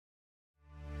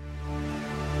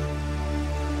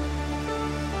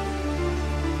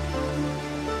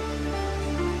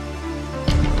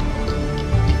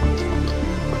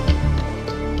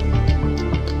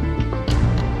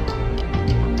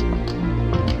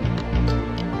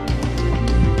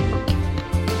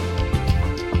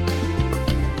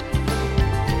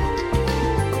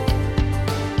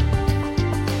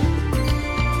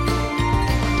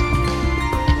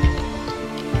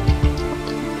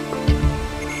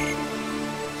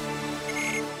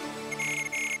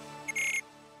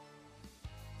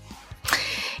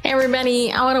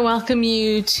everybody. I want to welcome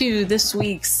you to this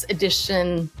week's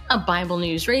edition of Bible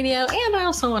News Radio, and I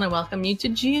also want to welcome you to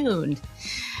June.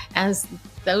 As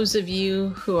those of you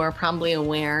who are probably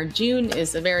aware, June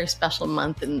is a very special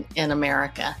month in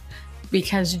America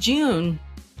because June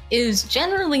is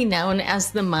generally known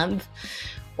as the month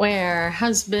where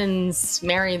husbands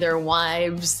marry their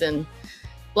wives and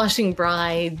blushing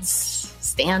brides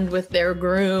stand with their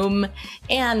groom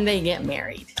and they get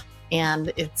married.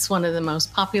 And it's one of the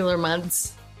most popular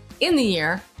months in the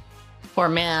year for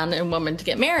man and woman to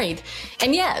get married.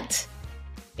 And yet,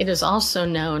 it is also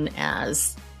known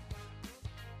as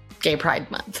Gay Pride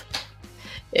Month.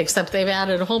 Except they've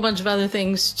added a whole bunch of other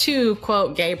things to,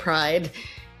 quote, Gay Pride.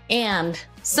 And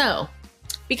so,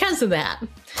 because of that,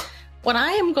 what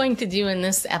I am going to do in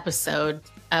this episode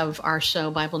of our show,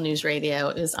 Bible News Radio,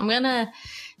 is I'm going to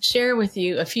share with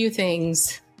you a few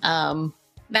things that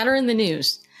are in the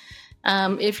news.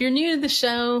 If you're new to the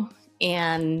show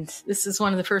and this is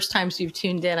one of the first times you've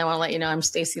tuned in, I want to let you know I'm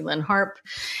Stacy Lynn Harp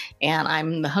and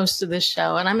I'm the host of this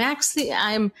show. And I'm actually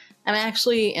an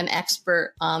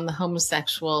expert on the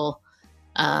homosexual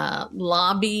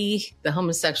lobby, the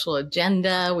homosexual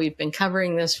agenda. We've been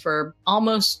covering this for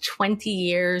almost 20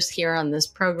 years here on this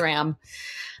program.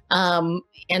 And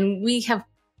we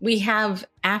have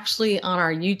actually on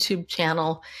our YouTube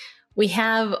channel, we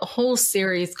have a whole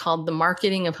series called The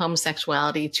Marketing of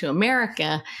Homosexuality to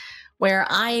America, where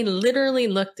I literally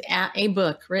looked at a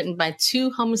book written by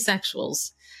two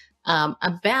homosexuals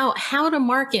about how to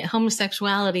market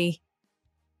homosexuality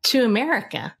to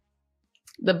America.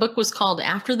 The book was called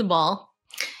After the Ball,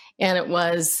 and it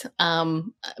was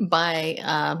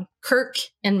by Kirk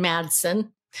and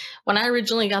Madsen. When I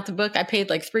originally got the book, I paid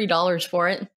like $3 for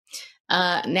it.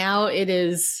 Now it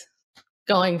is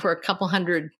going for a couple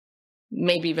hundred,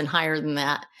 maybe even higher than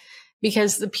that,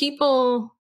 because the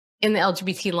people in the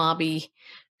LGBT lobby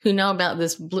who know about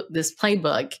this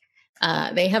playbook,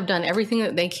 they have done everything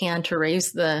that they can to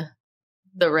raise the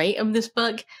rate of this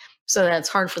book so that it's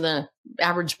hard for the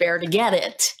average bear to get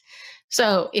it.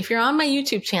 So if you're on my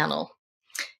YouTube channel,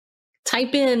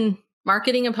 type in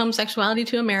Marketing of Homosexuality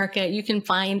to America. You can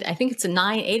find, I think it's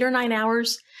 8 or 9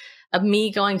 hours of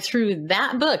me going through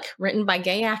that book written by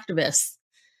gay activists,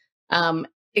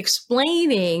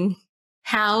 explaining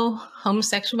how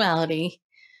homosexuality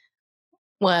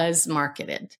was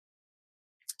marketed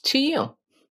to you.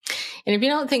 And if you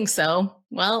don't think so,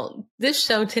 well, this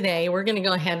show today, we're going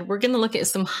to look at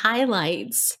some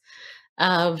highlights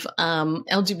of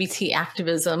LGBT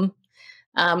activism,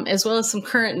 as well as some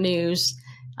current news.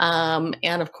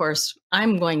 And of course,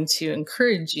 I'm going to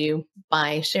encourage you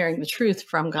by sharing the truth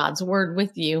from God's word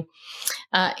with you.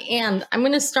 And I'm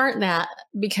going to start that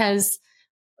because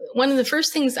one of the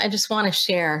first things I just want to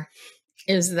share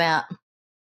is that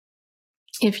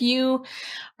if you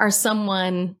are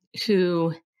someone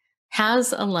who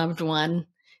has a loved one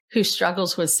who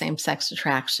struggles with same-sex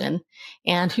attraction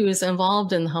and who is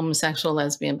involved in the homosexual,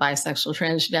 lesbian, bisexual,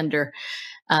 transgender,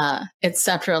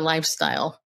 etc.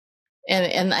 lifestyle,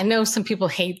 and I know some people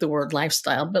hate the word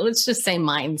lifestyle, but let's just say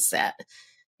mindset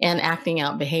and acting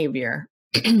out behavior,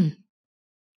 then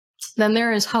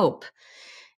there is hope.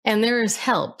 And there is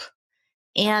help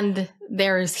and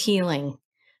there is healing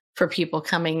for people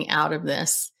coming out of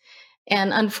this.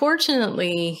 And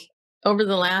unfortunately, over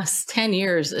the last 10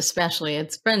 years, especially,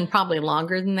 it's been probably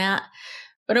longer than that,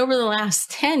 but over the last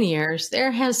 10 years,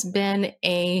 there has been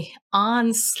an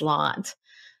onslaught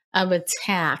of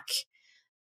attack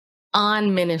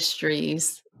on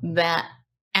ministries that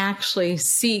actually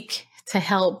seek to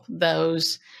help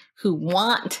those who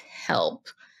want help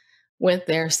with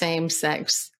their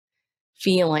same-sex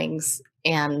feelings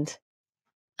and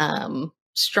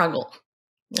struggle,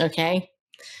 okay?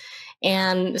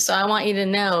 And so I want you to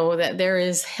know that there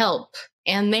is help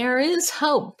and there is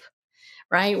hope,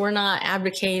 right? We're not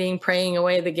advocating praying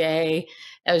away the gay,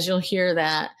 as you'll hear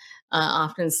that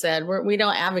often said. We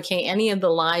don't advocate any of the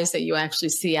lies that you actually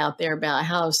see out there about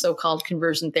how so-called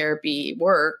conversion therapy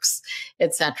works,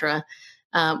 etc.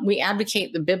 We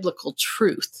advocate the biblical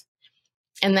truth.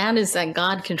 And that is that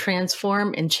God can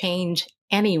transform and change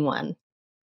anyone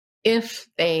if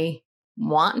they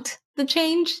want the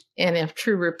change and if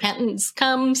true repentance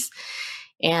comes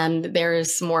and there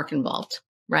is some work involved,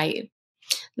 right?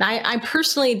 Now, I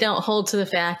personally don't hold to the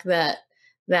fact that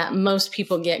most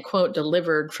people get, quote,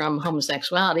 delivered from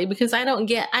homosexuality, because I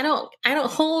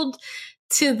don't hold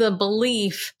to the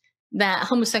belief that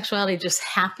homosexuality just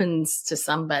happens to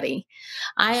somebody.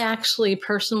 I actually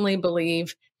personally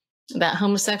believe that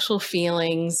homosexual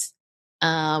feelings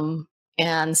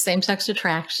and same-sex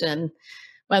attraction,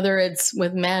 whether it's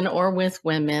with men or with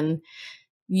women,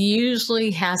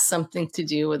 usually has something to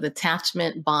do with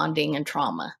attachment, bonding, and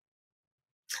trauma.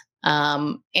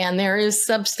 And there is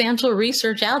substantial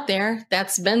research out there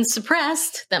that's been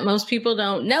suppressed that most people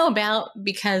don't know about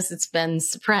because it's been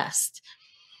suppressed.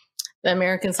 The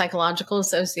American Psychological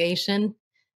Association,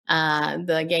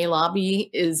 the gay lobby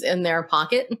is in their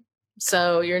pocket.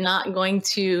 So you're not going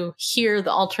to hear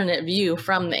the alternate view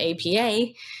from the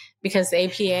APA because the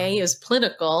APA is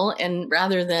political and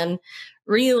rather than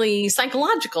really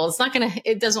psychological.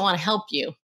 It doesn't want to help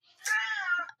you.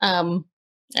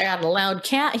 I got a loud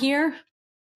cat here,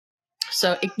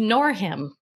 so ignore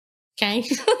him. Okay.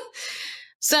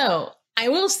 So I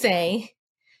will say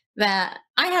that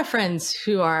I have friends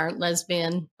who are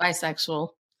lesbian, bisexual,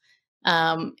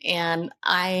 and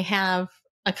I have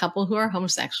a couple who are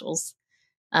homosexuals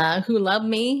who love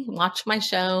me, watch my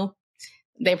show.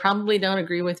 They probably don't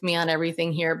agree with me on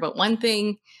everything here, but one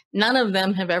thing none of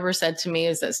them have ever said to me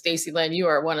is that, Stacy Lynn, you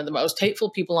are one of the most hateful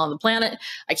people on the planet.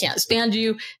 I can't stand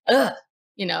you. Ugh.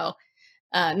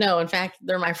 No, in fact,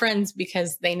 they're my friends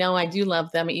because they know I do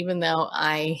love them, even though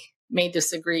I may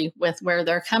disagree with where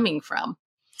they're coming from.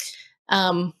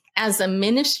 As a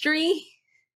ministry,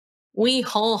 we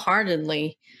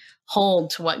wholeheartedly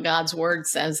hold to what God's word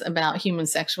says about human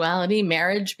sexuality,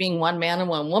 marriage being one man and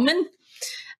one woman.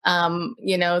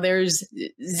 There's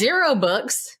 0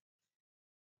 books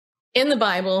in the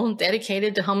Bible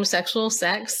dedicated to homosexual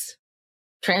sex,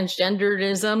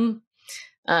 transgenderism,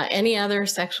 any other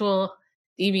sexual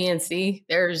deviancy.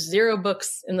 There's 0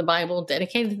 books in the Bible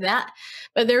dedicated to that.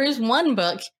 But there is one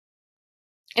book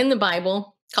in the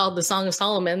Bible called the Song of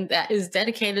Solomon that is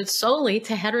dedicated solely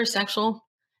to heterosexual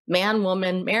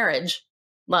man-woman marriage,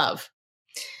 love.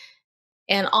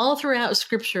 And all throughout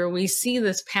scripture, we see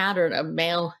this pattern of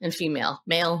male and female,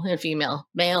 male and female,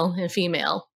 male and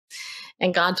female.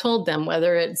 And God told them,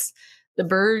 whether it's the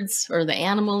birds or the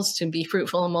animals to be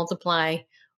fruitful and multiply,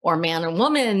 or man and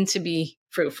woman to be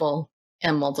fruitful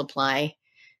and multiply,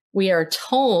 we are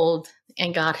told,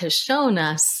 and God has shown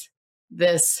us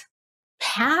this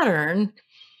pattern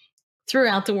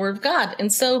throughout the Word of God.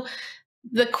 And so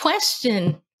the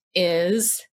question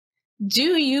is,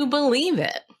 do you believe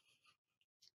it?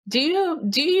 Do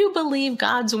you believe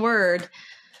God's word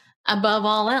above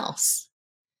all else?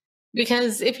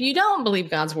 Because if you don't believe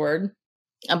God's word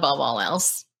above all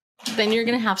else, then you're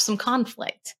going to have some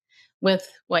conflict with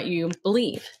what you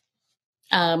believe.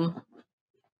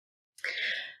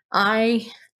 I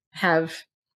have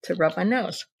to rub my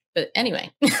nose, but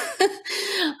anyway,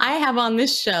 I have on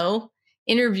this show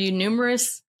interviewed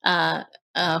numerous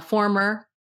former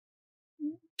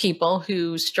people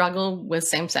who struggle with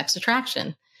same-sex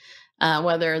attraction.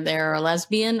 Whether they're a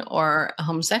lesbian or a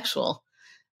homosexual.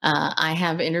 I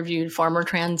have interviewed former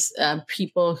trans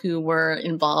people who were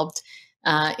involved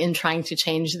in trying to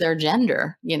change their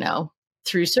gender,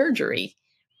 through surgery.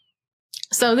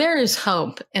 So there is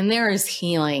hope and there is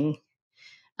healing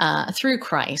through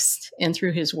Christ and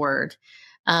through his word.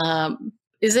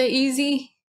 Is it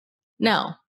easy?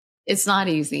 No, it's not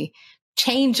easy.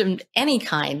 Change of any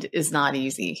kind is not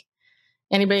easy.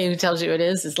 Anybody who tells you it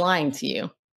is lying to you.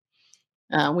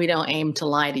 We don't aim to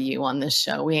lie to you on this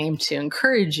show. We aim to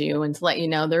encourage you and to let you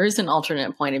know there is an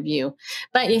alternate point of view.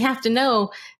 But you have to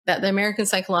know that the American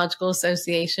Psychological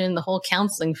Association, the whole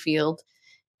counseling field,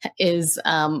 is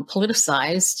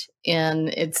politicized, and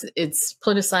it's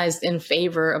politicized in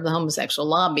favor of the homosexual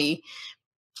lobby.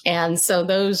 And so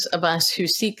those of us who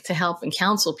seek to help and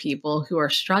counsel people who are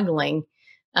struggling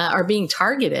are being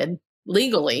targeted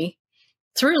legally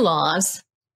through laws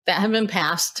that have been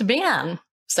passed to ban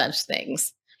such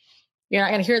things. You're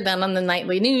not going to hear that on the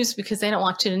nightly news because they don't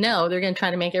want you to know. They're going to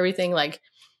try to make everything like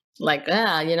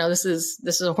this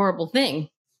is a horrible thing.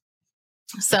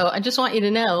 So I just want you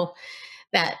to know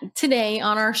that today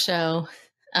on our show,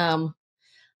 I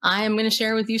am going to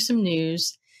share with you some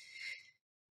news,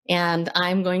 and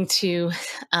I'm going to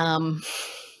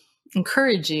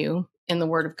encourage you in the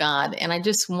Word of God. And I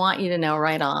just want you to know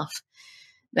right off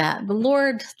that the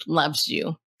Lord loves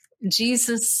you.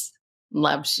 Jesus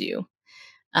loves you.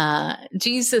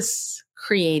 Jesus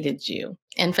created you.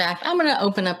 In fact, I'm going to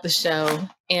open up the show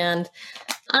and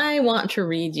I want to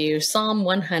read you Psalm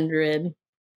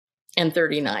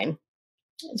 139.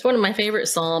 It's one of my favorite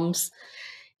Psalms,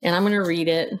 and I'm going to read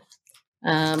it.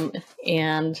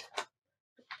 And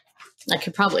I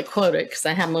could probably quote it because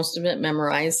I have most of it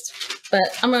memorized, but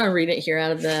I'm going to read it here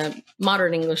out of the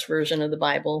Modern English Version of the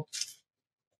Bible.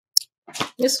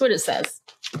 This is what it says.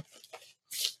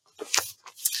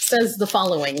 Says the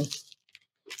following.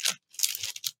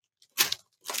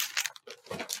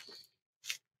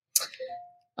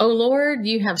 O Lord,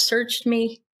 you have searched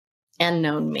me and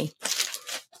known me.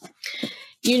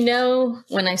 You know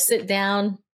when I sit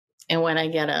down and when I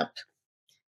get up.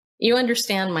 You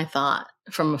understand my thought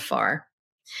from afar.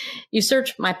 You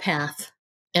search my path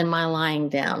and my lying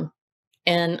down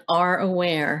and are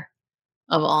aware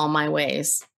of all my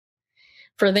ways.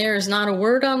 For there is not a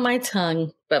word on my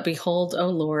tongue, but behold, O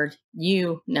Lord,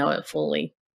 you know it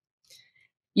fully.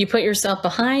 You put yourself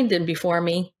behind and before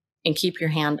me and keep your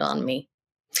hand on me.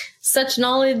 Such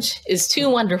knowledge is too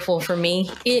wonderful for me.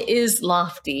 It is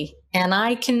lofty, and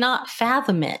I cannot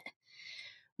fathom it.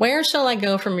 Where shall I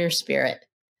go from your spirit?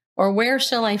 Or where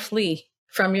shall I flee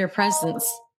from your presence?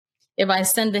 If I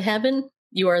ascend to heaven,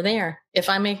 you are there. If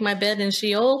I make my bed in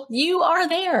Sheol, you are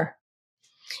there.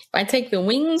 If I take the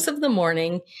wings of the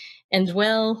morning and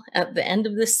dwell at the end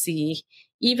of the sea,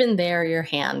 even there your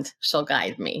hand shall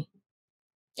guide me,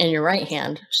 and your right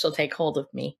hand shall take hold of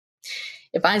me.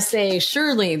 If I say,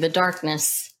 surely the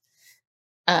darkness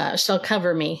shall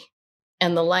cover me,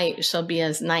 and the light shall be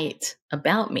as night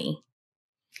about me,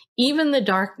 even the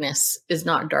darkness is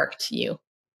not dark to you.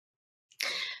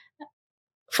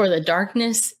 For the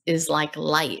darkness is like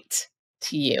light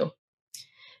to you.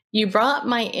 You brought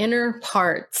my inner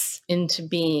parts into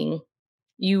being.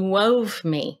 You wove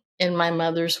me in my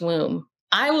mother's womb.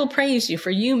 I will praise you,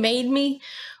 for you made me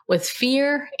with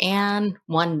fear and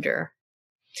wonder.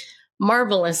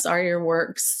 Marvelous are your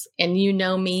works, and you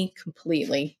know me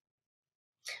completely.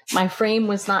 My frame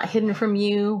was not hidden from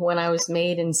you when I was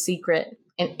made in secret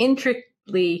and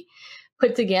intricately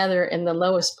put together in the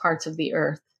lowest parts of the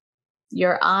earth.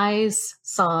 Your eyes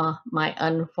saw my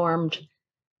unformed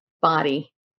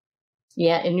body.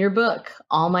 Yet in your book,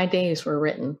 all my days were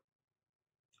written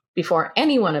before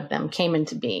any one of them came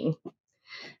into being.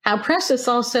 How precious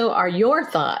also are your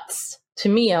thoughts to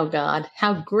me, O God.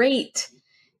 How great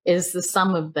is the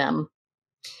sum of them.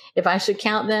 If I should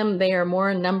count them, they are more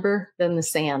in number than the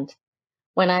sand.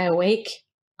 When I awake,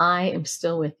 I am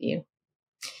still with you.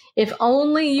 If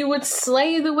only you would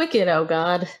slay the wicked, O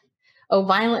God. O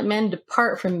violent men,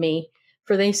 depart from me,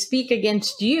 for they speak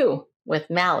against you with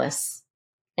malice,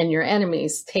 and your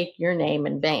enemies take your name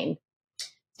in vain.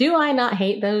 Do I not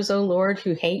hate those, O Lord,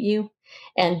 who hate you?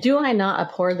 And do I not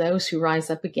abhor those who rise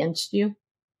up against you?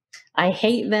 I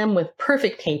hate them with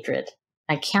perfect hatred.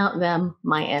 I count them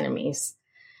my enemies.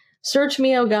 Search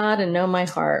me, O God, and know my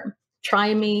heart.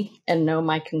 Try me and know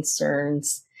my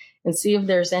concerns, and see if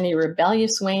there's any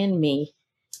rebellious way in me,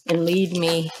 and lead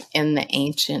me in the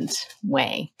ancient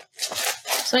way.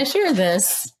 So I share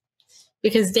this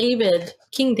because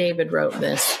King David wrote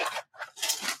this.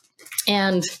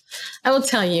 And I will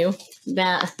tell you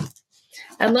that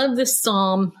I love this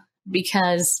psalm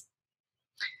because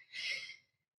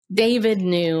David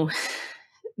knew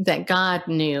that God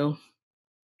knew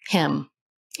him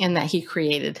and that he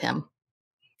created him.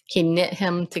 He knit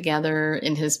him together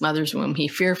in his mother's womb. He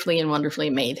fearfully and wonderfully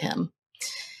made him.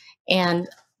 And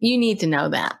you need to know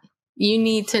that. You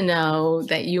need to know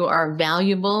that you are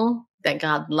valuable, that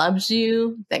God loves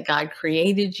you, that God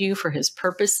created you for his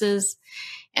purposes,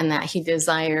 and that he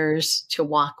desires to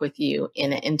walk with you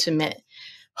in an intimate,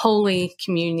 holy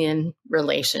communion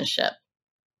relationship.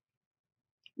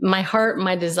 My heart,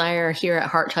 my desire here at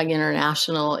Heart Tug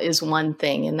International is one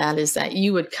thing, and that is that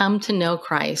you would come to know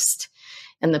Christ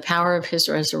and the power of his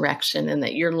resurrection, and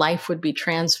that your life would be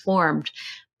transformed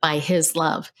by his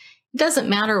love. It doesn't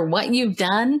matter what you've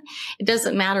done. It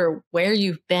doesn't matter where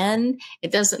you've been.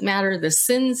 It doesn't matter the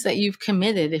sins that you've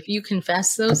committed. If you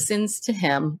confess those sins to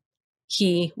him,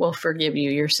 he will forgive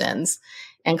you your sins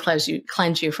and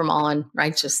cleanse you from all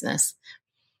unrighteousness.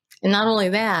 And not only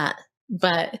that,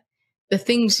 but the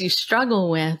things you struggle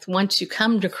with once you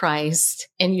come to Christ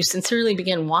and you sincerely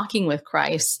begin walking with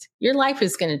Christ, your life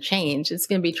is going to change. It's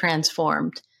going to be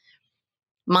transformed.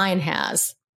 Mine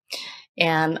has.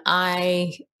 And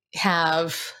I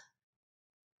have,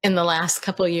 in the last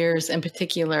couple of years in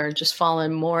particular, just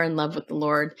fallen more in love with the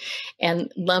Lord and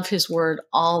love his word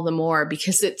all the more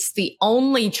because it's the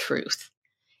only truth.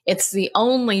 It's the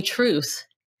only truth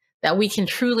that we can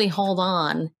truly hold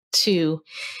on to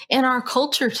in our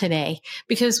culture today,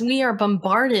 because we are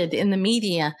bombarded in the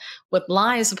media with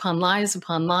lies upon lies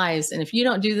upon lies. And if you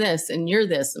don't do this and you're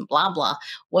this and blah, blah,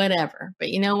 whatever. But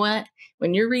you know what?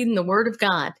 When you're reading the word of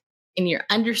God and you're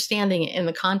understanding it in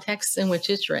the context in which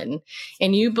it's written,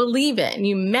 and you believe it and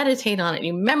you meditate on it,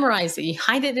 you memorize it, you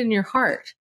hide it in your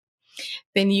heart,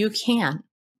 then you can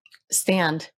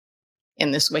stand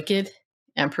in this wicked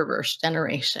and perverse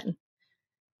generation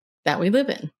that we live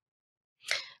in.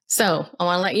 So I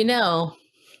want to let you know,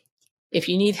 if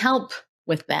you need help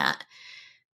with that,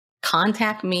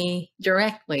 contact me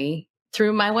directly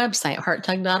through my website,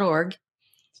 hearttug.org.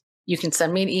 You can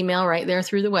send me an email right there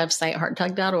through the website,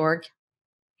 hearttug.org.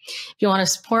 If you want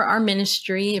to support our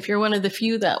ministry, if you're one of the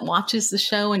few that watches the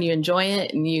show and you enjoy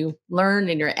it and you learn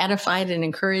and you're edified and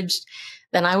encouraged,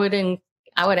 then I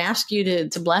would ask you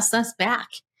to bless us back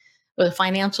with a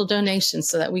financial donation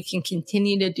so that we can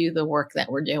continue to do the work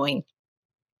that we're doing.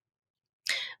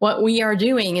 What we are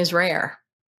doing is rare.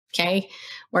 Okay.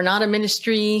 We're not a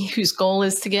ministry whose goal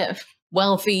is to get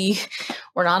wealthy.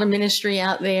 We're not a ministry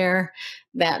out there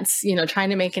that's, trying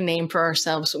to make a name for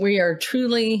ourselves. We are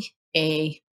truly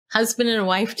a husband and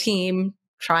wife team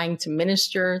trying to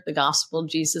minister the gospel of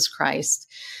Jesus Christ,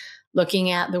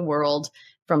 looking at the world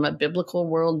from a biblical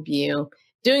worldview,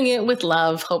 doing it with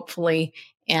love, hopefully,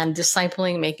 and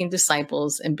discipling, making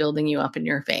disciples, and building you up in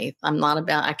your faith.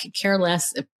 I could care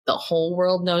less if the whole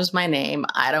world knows my name.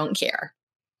 I don't care.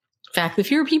 In fact, the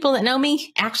fewer people that know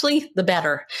me, actually, the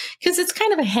better, because it's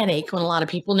kind of a headache when a lot of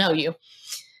people know you.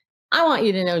 I want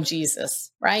you to know Jesus,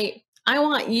 right? I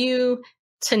want you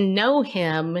to know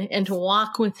him and to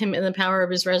walk with him in the power of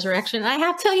his resurrection. I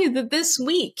have to tell you that this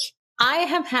week, I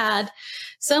have had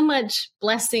so much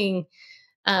blessing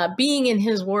being in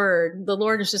his word. The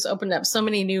Lord has just opened up so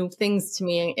many new things to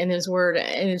me in his word.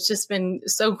 And it's just been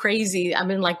so crazy. I've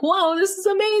been like, whoa, this is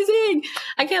amazing.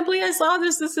 I can't believe I saw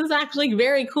this. This is actually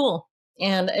very cool.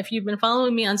 And if you've been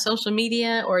following me on social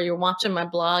media or you're watching my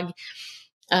blog,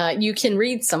 you can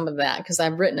read some of that because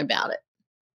I've written about it.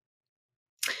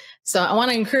 So I want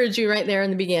to encourage you right there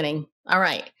in the beginning. All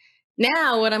right.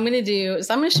 Now what I'm going to do is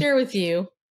I'm going to share with you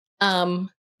some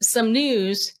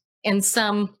news and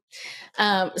some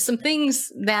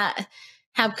things that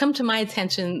have come to my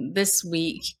attention this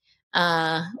week.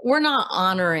 We're not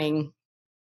honoring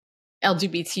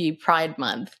LGBT Pride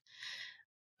Month,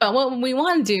 but what we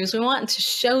want to do is we want to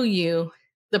show you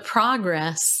the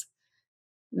progress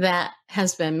that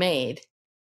has been made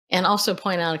and also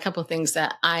point out a couple of things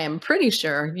that I am pretty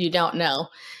sure you don't know.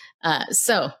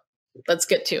 So let's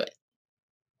get to it.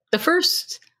 The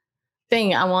first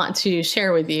thing I want to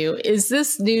share with you is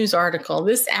this news article.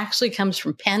 This actually comes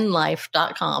from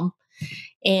pennlife.com,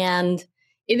 and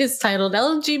it is titled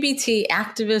LGBT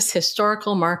Activist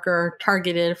Historical Marker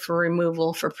Targeted for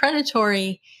Removal for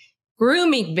Predatory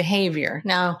Grooming Behavior.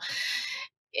 Now,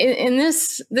 in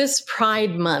this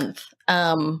Pride Month,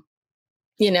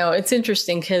 it's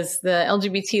interesting because the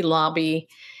LGBT lobby,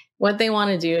 what they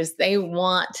want to do is they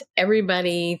want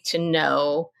everybody to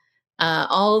know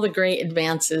all the great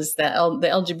advances that the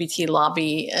LGBT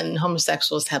lobby and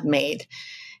homosexuals have made.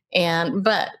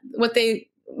 But what they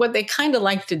kind of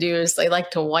like to do is they like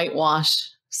to whitewash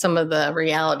some of the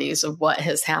realities of what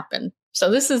has happened. So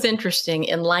this is interesting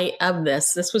in light of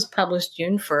this. This was published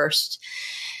June 1st,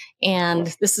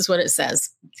 and this is what it says.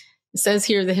 It says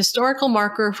here, the historical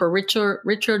marker for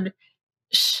Richard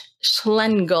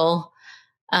Schlegel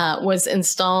was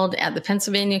installed at the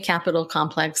Pennsylvania Capitol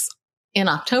Complex in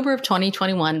October of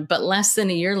 2021, but less than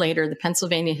a year later, the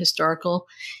Pennsylvania Historical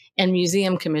and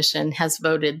Museum Commission has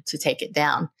voted to take it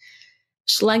down.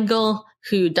 Schlegel,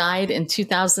 who died in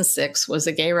 2006, was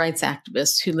a gay rights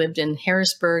activist who lived in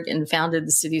Harrisburg and founded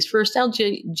the city's first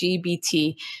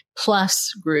LGBT+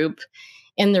 group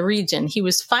in the region. He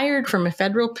was fired from a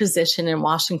federal position in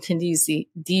Washington,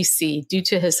 D.C. due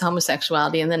to his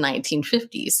homosexuality in the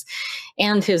 1950s,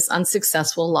 and his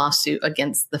unsuccessful lawsuit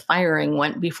against the firing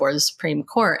went before the Supreme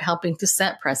Court, helping to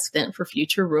set precedent for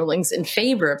future rulings in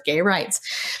favor of gay rights.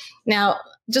 Now,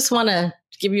 just want to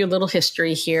give you a little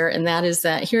history here, and that is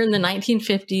that here in the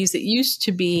 1950s, it used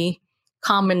to be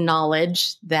common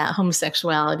knowledge that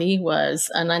homosexuality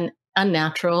was an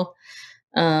unnatural,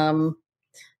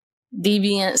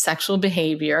 deviant sexual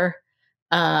behavior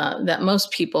that most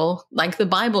people, like the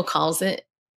Bible calls it,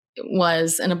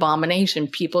 was an abomination.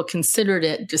 People considered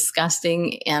it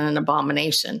disgusting and an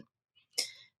abomination.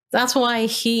 That's why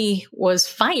he was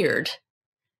fired,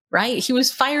 right? He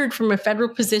was fired from a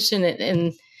federal position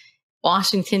in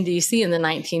Washington, D.C. in the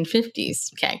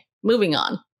 1950s. Okay, moving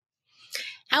on.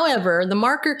 However, the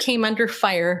marker came under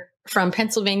fire from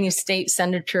Pennsylvania State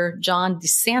Senator John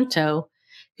DeSanto,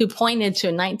 who pointed to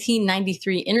a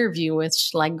 1993 interview with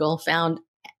Schlegel found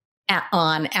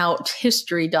on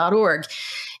outhistory.org.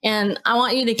 And I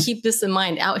want you to keep this in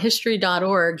mind.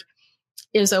 Outhistory.org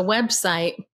is a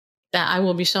website that I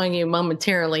will be showing you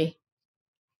momentarily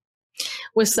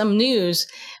with some news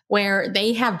where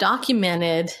they have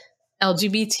documented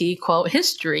LGBT, quote,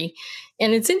 history.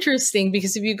 And it's interesting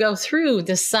because if you go through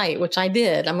this site, which I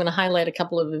did, I'm going to highlight a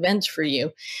couple of events for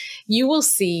you, you will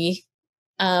see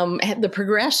the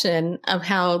progression of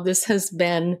how this has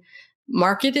been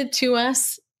marketed to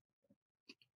us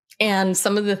and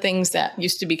some of the things that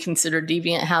used to be considered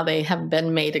deviant, how they have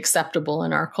been made acceptable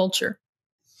in our culture.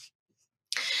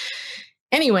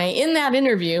 Anyway, in that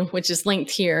interview, which is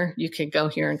linked here, you could go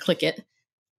here and click it,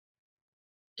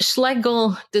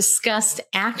 Schlegel discussed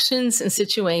actions and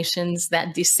situations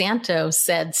that DeSanto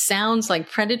said sounds like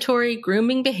predatory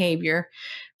grooming behavior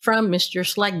from Mr.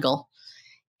 Schlegel.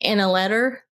 In a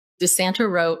letter, DeSanto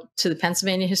wrote to the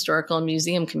Pennsylvania Historical and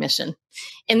Museum Commission.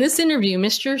 In this interview,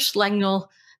 Mr. Schlegel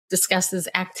discusses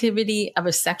activity of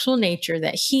a sexual nature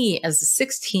that he, as a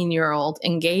 16-year-old,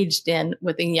 engaged in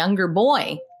with a younger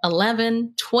boy,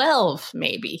 11, 12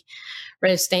 maybe,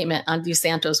 read a statement on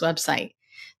DeSanto's website.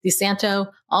 DeSanto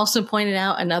also pointed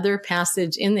out another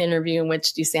passage in the interview in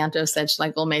which DeSanto said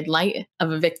Schlegel made light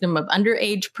of a victim of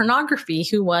underage pornography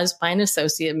who was, by an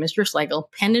associate of Mr. Schlegel,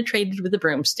 penetrated with a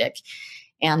broomstick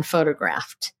and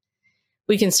photographed.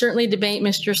 We can certainly debate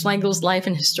Mr. Schlegel's life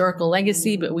and historical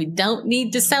legacy, but we don't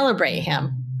need to celebrate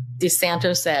him,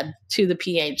 DeSanto said to the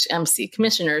PHMC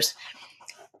commissioners.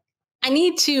 I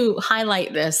need to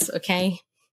highlight this, okay?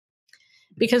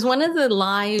 Because one of the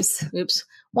lies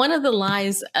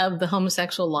of the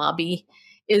homosexual lobby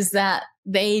is that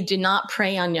they do not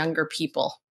prey on younger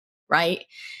people, right?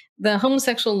 The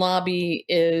homosexual lobby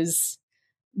is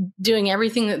doing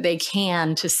everything that they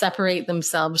can to separate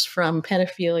themselves from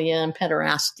pedophilia and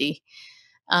pederasty.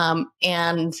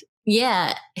 And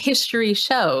yet, history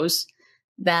shows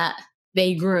that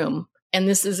they groom. And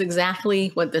this is exactly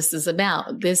what this is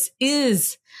about. This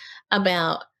is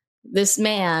about this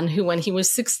man who, when he was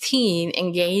 16,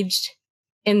 engaged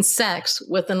in sex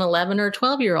with an 11 or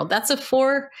 12-year-old. That's a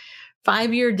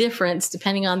 4-5 year difference,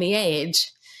 depending on the age.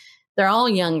 They're all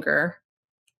younger.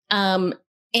 And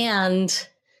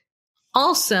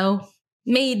also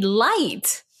made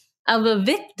light of a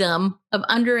victim of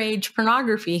underage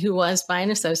pornography who was, by an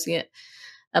associate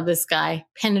of this guy,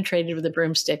 penetrated with a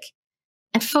broomstick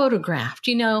and photographed.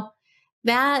 You know,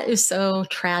 that is so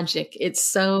tragic. It's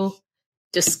so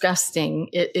disgusting.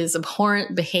 It is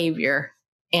abhorrent behavior.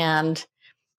 And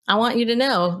I want you to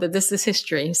know that this is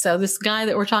history. So this guy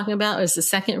that we're talking about is the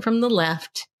second from the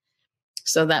left.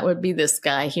 So that would be this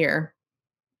guy here.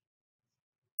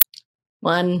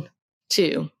 1,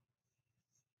 2.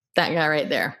 That guy right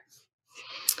there.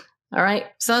 All right.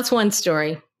 So that's one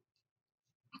story.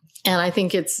 And I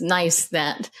think it's nice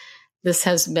that this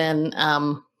has been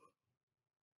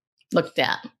looked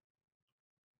at.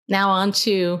 Now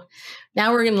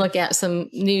we're going to look at some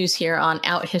news here on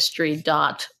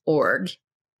outhistory.org.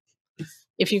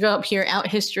 If you go up here,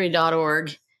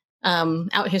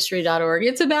 outhistory.org,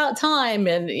 it's about time.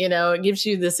 And, you know, it gives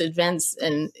you this events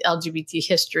in LGBT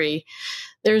history.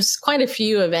 There's quite a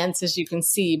few events, as you can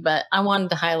see, but I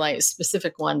wanted to highlight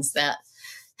specific ones that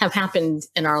have happened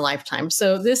in our lifetime.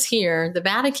 So this here, the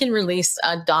Vatican released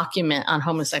a document on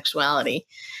homosexuality.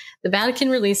 The Vatican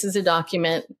releases a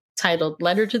document titled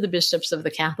Letter to the Bishops of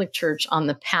the Catholic Church on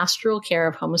the Pastoral Care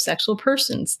of Homosexual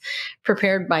Persons,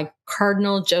 prepared by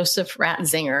Cardinal Joseph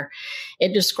Ratzinger.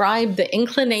 It described the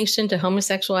inclination to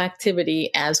homosexual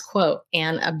activity as, quote,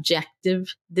 an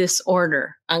objective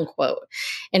disorder, unquote,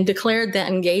 and declared that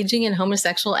engaging in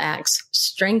homosexual acts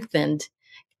strengthened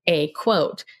a,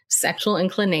 quote, sexual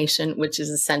inclination, which is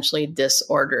essentially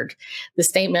disordered. The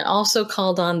statement also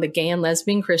called on the gay and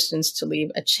lesbian Christians to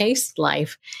lead a chaste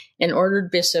life and ordered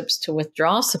bishops to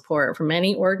withdraw support from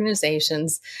any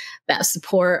organizations that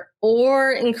support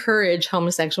or encourage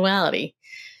homosexuality.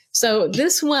 So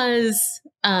this was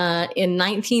in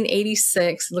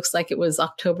 1986, looks like it was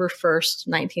October 1st,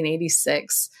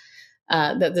 1986,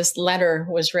 that this letter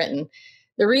was written.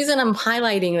 The reason I'm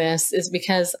highlighting this is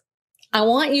because I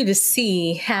want you to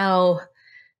see how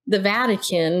the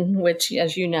Vatican, which,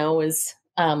 as you know, is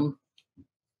the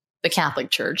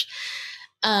Catholic Church,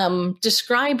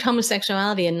 described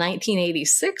homosexuality in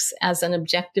 1986 as an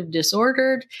objective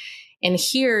disordered. And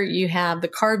here you have the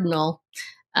cardinal,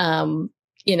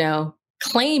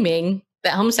 claiming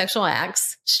that homosexual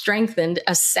acts strengthened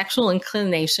a sexual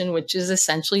inclination, which is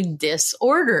essentially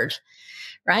disordered,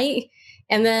 right?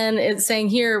 And then it's saying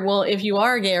here, well, if you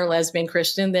are a gay or lesbian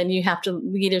Christian, then you have to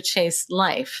lead a chaste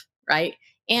life, right?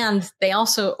 And they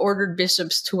also ordered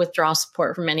bishops to withdraw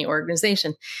support from any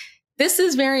organization. This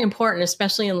is very important,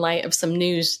 especially in light of some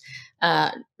news,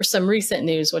 some recent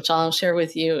news, which I'll share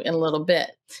with you in a little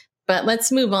bit. But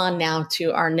let's move on now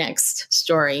to our next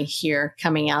story here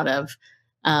coming out of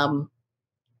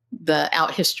the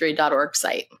outhistory.org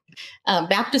site.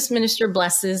 Baptist minister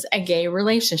blesses a gay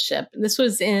relationship. This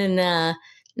was in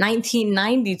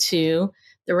 1992.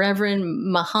 The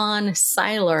Reverend Mahan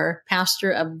Seiler,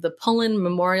 pastor of the Pullen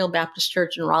Memorial Baptist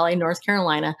Church in Raleigh, North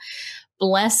Carolina,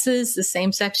 blesses the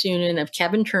same-sex union of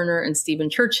Kevin Turner and Stephen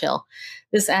Churchill.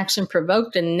 This action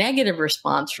provoked a negative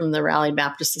response from the Raleigh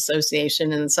Baptist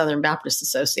Association and the Southern Baptist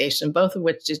Association, both of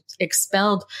which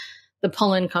expelled the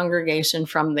Poland congregation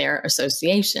from their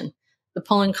association. The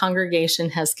Poland congregation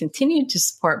has continued to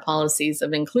support policies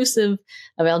of inclusive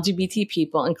of LGBT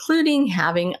people, including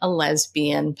having a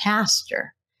lesbian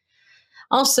pastor.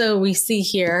 Also, we see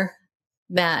here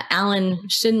that Alan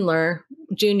Schindler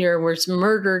Jr. was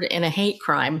murdered in a hate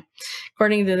crime.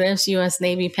 According to this, U.S.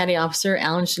 Navy Petty Officer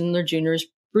Alan Schindler Jr. is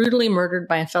brutally murdered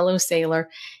by a fellow sailor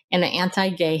in an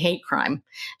anti-gay hate crime.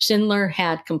 Schindler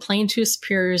had complained to his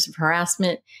superiors of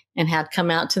harassment and had come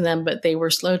out to them, but they were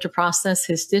slow to process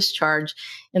his discharge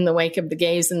in the wake of the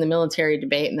gays in the military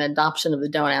debate and the adoption of the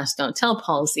Don't Ask, Don't Tell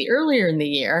policy. Earlier in the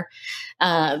year,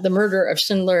 the murder of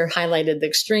Schindler highlighted the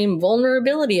extreme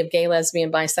vulnerability of gay,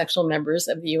 lesbian, bisexual members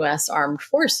of the U.S. Armed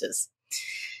Forces.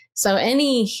 So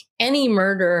any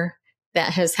murder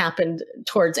that has happened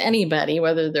towards anybody,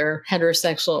 whether they're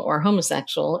heterosexual or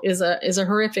homosexual, is a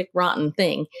horrific, rotten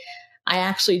thing. I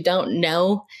actually don't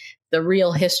know the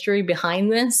real history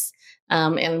behind this.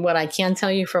 And what I can tell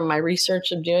you from my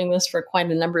research of doing this for quite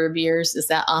a number of years is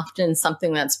that often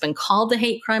something that's been called a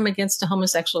hate crime against a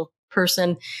homosexual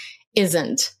person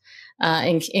isn't,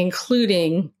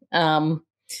 including the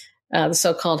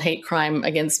so-called hate crime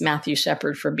against Matthew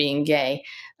Shepard for being gay.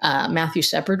 Matthew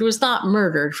Shepard was not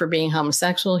murdered for being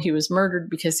homosexual. He was murdered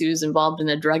because he was involved in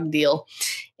a drug deal.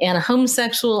 And a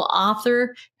homosexual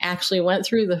author actually went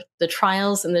through the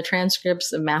trials and the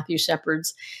transcripts of Matthew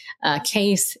Shepard's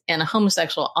case, and a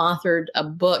homosexual authored a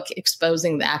book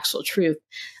exposing the actual truth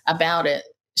about it,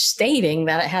 stating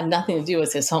that it had nothing to do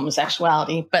with his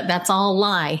homosexuality. But that's all a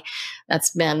lie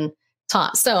that's been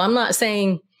taught. So I'm not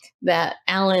saying that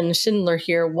Alan Schindler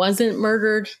here wasn't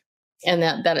murdered and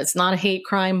that it's not a hate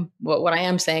crime. But what I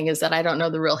am saying is that I don't know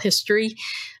the real history.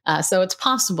 So it's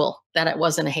possible that it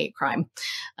wasn't a hate crime,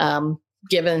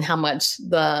 given how much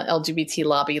the LGBT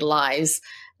lobby lies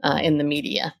in the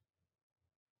media.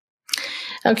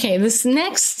 Okay, this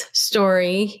next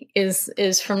story is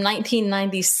from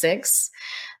 1996,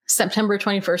 September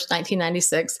 21st,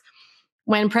 1996,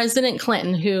 when President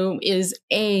Clinton, who is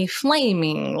a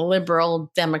flaming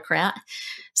liberal Democrat,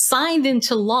 signed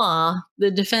into law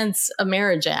the Defense of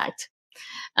Marriage Act.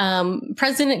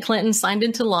 President Clinton signed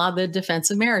into law the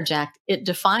Defense of Marriage Act. It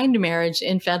defined marriage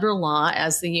in federal law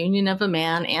as the union of a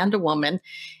man and a woman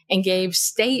and gave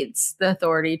states the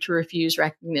authority to refuse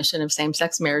recognition of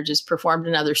same-sex marriages performed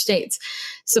in other states.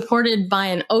 Supported by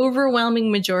an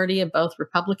overwhelming majority of both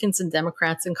Republicans and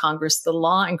Democrats in Congress, the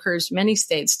law encouraged many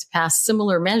states to pass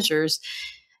similar measures.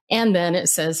 And then it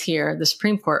says here, the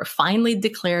Supreme Court finally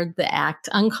declared the act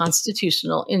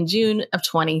unconstitutional in June of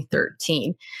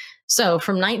 2013. So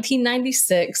from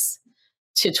 1996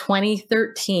 to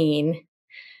 2013,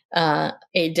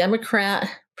 a Democrat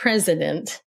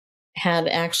president had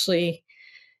actually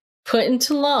put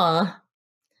into law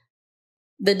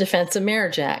the Defense of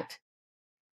Marriage Act.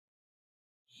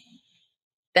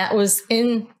 That was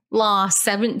in law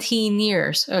 17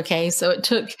 years. Okay, so it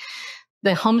took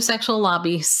the homosexual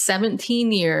lobby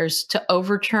 17 years to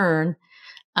overturn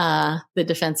the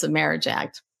Defense of Marriage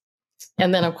Act.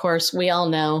 And then, of course, we all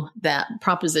know that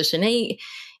Proposition 8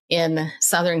 in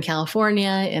Southern California,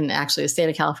 and actually the state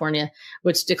of California,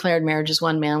 which declared marriage as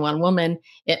one man, one woman,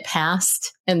 it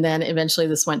passed. And then eventually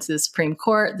this went to the Supreme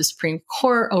Court. The Supreme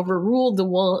Court overruled the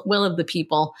will of the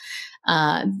people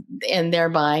and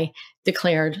thereby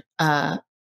declared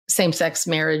same-sex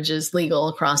marriages legal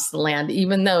across the land,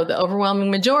 even though the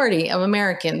overwhelming majority of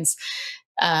Americans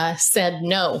said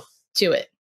no to it,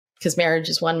 because marriage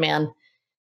is one man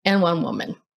and one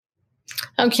woman.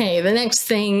 Okay, the next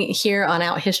thing here on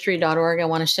outhistory.org I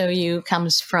want to show you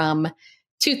comes from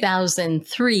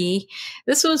 2003.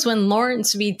 This was when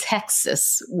Lawrence v.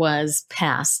 Texas was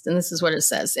passed. And this is what it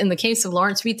says. In the case of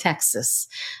Lawrence v. Texas,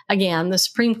 again, the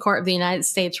Supreme Court of the United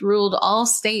States ruled all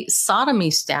state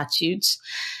sodomy statutes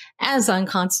as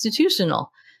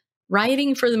unconstitutional.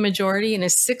 Writing for the majority in a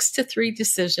 6-3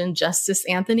 decision, Justice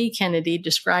Anthony Kennedy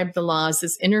described the laws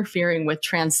as interfering with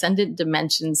transcendent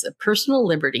dimensions of personal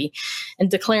liberty and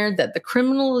declared that the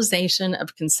criminalization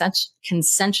of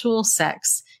consensual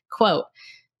sex, quote,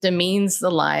 demeans the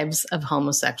lives of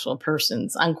homosexual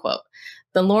persons, unquote.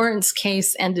 The Lawrence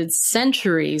case ended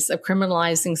centuries of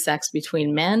criminalizing sex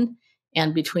between men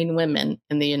and between women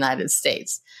in the United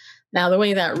States. Now, the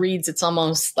way that reads, it's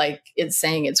almost like it's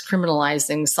saying it's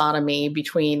criminalizing sodomy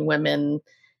between women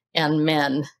and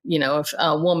men. You know, if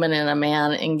a woman and a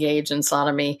man engage in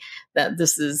sodomy, that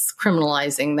this is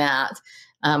criminalizing that.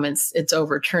 It's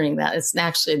overturning that.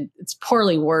 It's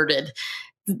poorly worded.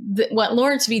 What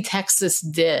Lawrence v. Texas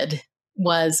did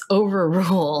was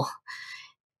overrule.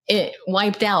 It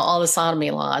wiped out all the sodomy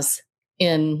laws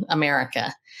in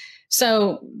America.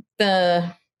 So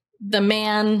the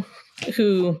man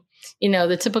who,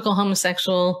 the typical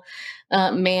homosexual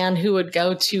man who would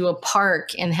go to a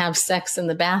park and have sex in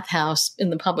the bathhouse in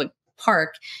the public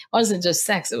park, wasn't just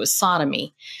sex, it was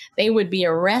sodomy. They would be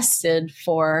arrested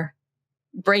for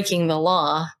breaking the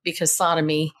law because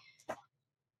sodomy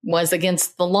was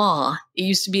against the law. It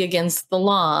used to be against the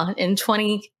law. In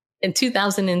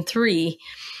 2003,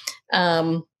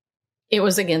 it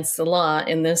was against the law.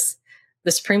 In the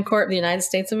Supreme Court of the United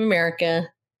States of America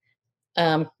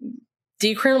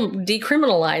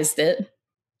decriminalized it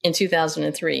in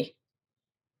 2003.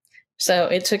 So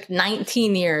it took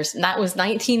 19 years. That was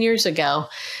 19 years ago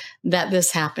that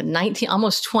this happened.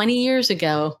 Almost 20 years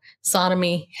ago,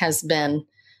 sodomy has been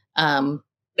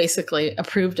basically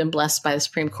approved and blessed by the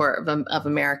Supreme Court of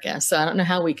America. So I don't know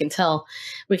how we can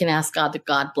ask God to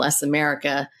God bless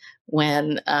America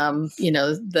when,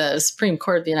 the Supreme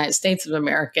Court of the United States of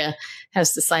America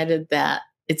has decided that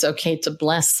it's okay to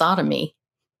bless sodomy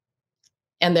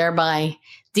and thereby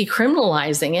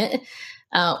decriminalizing it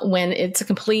when it's a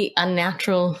complete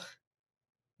unnatural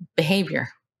behavior.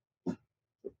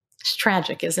 It's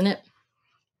tragic, isn't it?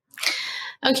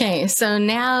 Okay, so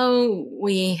now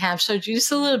we have showed you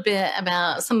just a little bit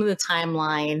about some of the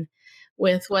timeline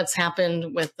with what's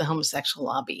happened with the homosexual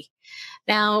lobby.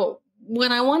 Now,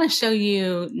 what I want to show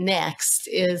you next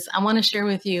is I want to share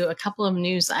with you a couple of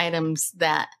news items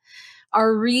that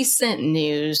are recent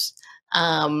news,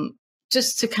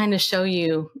 just to kind of show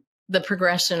you the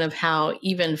progression of how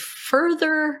even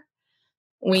further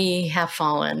we have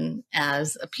fallen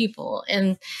as a people.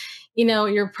 And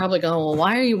you're probably going, well,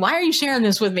 why are you sharing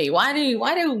this with me? Why are we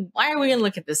going to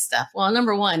look at this stuff? Well,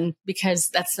 number one, because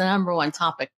that's the number one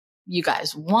topic you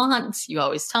guys want. You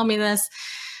always tell me this.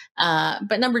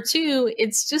 But number two,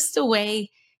 it's just a way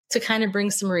to kind of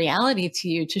bring some reality to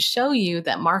you, to show you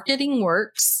that marketing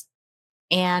works.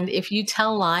 And if you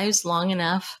tell lies long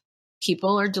enough,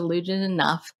 people are deluded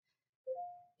enough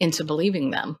into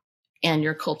believing them, and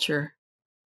your culture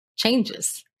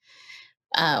changes.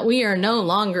 We are no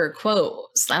longer, quote,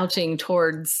 slouching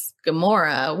towards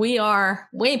Gomorrah. We are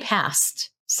way past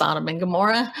Sodom and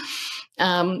Gomorrah.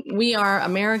 We are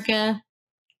America,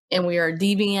 and we are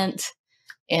deviant,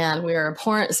 and we are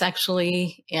abhorrent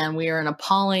sexually, and we are an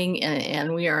appalling,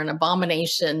 and we are an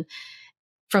abomination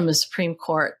from the Supreme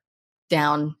Court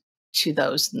down to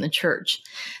those in the church.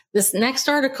 This next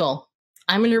article,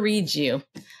 I'm going to read you.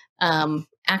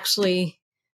 Actually,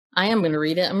 I am going to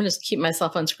read it. I'm going to just keep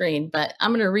myself on screen, but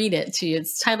I'm going to read it to you.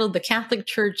 It's titled "The Catholic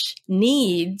Church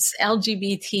Needs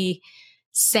LGBT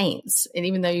Saints." And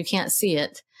even though you can't see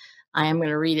it, I am going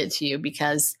to read it to you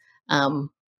because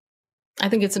I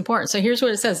think it's important. So here's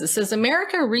what it says. It says,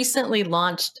 America recently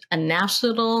launched a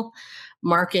national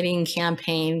marketing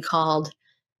campaign called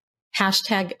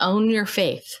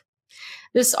 #OwnYourFaith.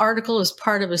 This article is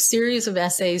part of a series of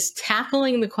essays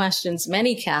tackling the questions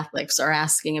many Catholics are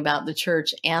asking about the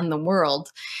church and the world.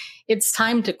 It's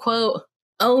time to, quote,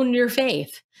 own your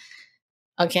faith.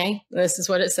 Okay, this is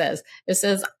what it says. It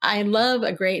says, I love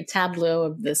a great tableau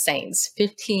of the saints,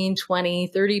 15, 20,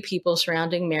 30 people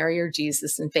surrounding Mary or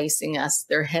Jesus and facing us,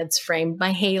 their heads framed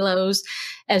by halos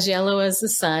as yellow as the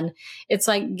sun. It's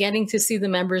like getting to see the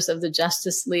members of the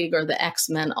Justice League or the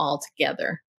X-Men all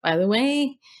together. By the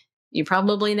way, you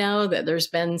probably know that there's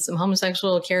been some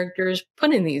homosexual characters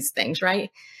put in these things, right?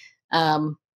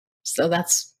 So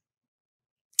that's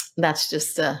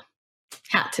just a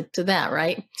hat tip to that,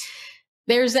 right?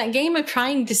 There's that game of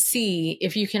trying to see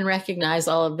if you can recognize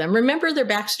all of them, remember their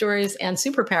backstories and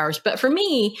superpowers. But for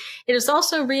me, it is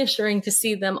also reassuring to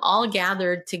see them all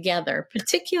gathered together,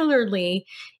 particularly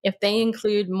if they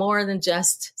include more than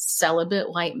just celibate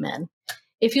white men.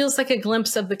 It feels like a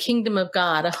glimpse of the kingdom of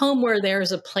God, a home where there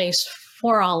is a place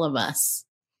for all of us.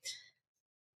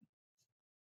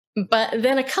 But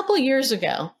then a couple years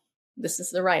ago, this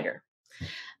is the writer,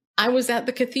 I was at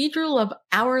the Cathedral of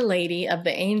Our Lady of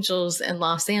the Angels in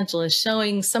Los Angeles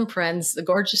showing some friends the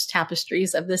gorgeous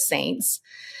tapestries of the saints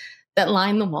that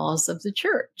line the walls of the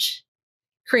church.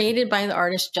 Created by the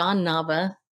artist John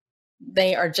Nava,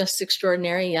 they are just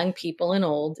extraordinary young people and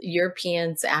old,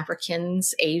 Europeans,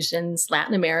 Africans, Asians,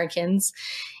 Latin Americans,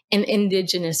 and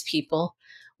indigenous people,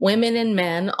 women and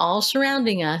men, all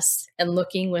surrounding us and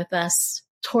looking with us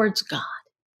towards God.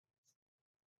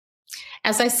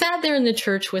 As I sat there in the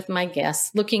church with my guests,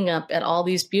 looking up at all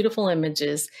these beautiful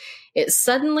images, it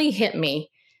suddenly hit me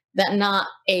that not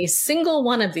a single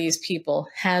one of these people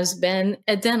has been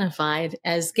identified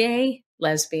as gay,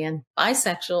 lesbian,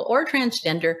 bisexual, or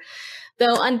transgender,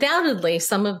 though undoubtedly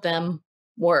some of them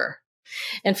were.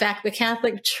 In fact, the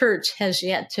Catholic Church has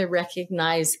yet to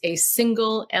recognize a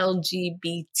single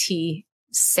LGBT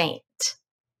saint.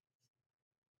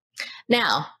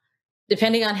 Now,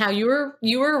 depending on how you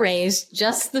were raised,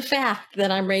 just the fact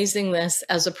that I'm raising this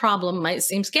as a problem might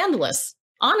seem scandalous.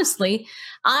 Honestly,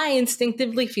 I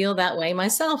instinctively feel that way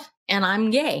myself, and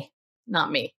I'm gay.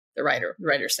 Not me, the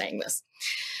writer saying this.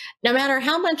 No matter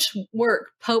how much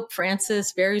work Pope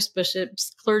Francis, various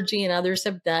bishops, clergy, and others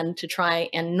have done to try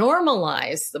and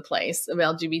normalize the place of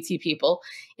LGBT people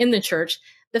in the church,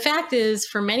 the fact is,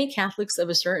 for many Catholics of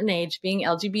a certain age, being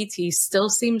LGBT still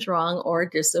seems wrong or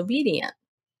disobedient.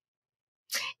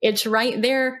 It's right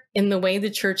there in the way the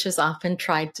church has often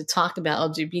tried to talk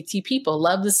about LGBT people.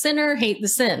 Love the sinner, hate the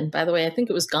sin. By the way, I think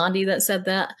it was Gandhi that said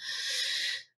that,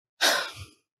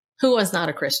 who was not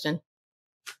a Christian.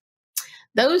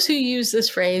 Those who use this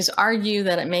phrase argue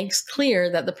that it makes clear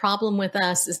that the problem with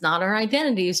us is not our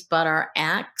identities, but our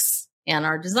acts and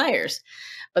our desires.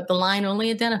 But the line only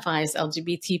identifies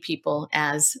LGBT people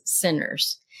as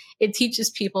sinners. It teaches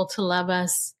people to love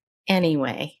us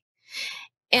anyway.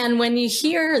 And when you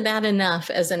hear that enough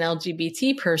as an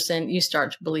LGBT person, you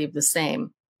start to believe the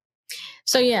same.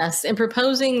 So yes, in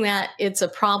proposing that it's a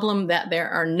problem that there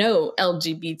are no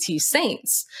LGBT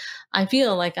saints, I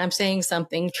feel like I'm saying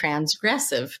something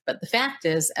transgressive. But the fact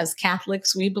is, as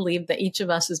Catholics, we believe that each of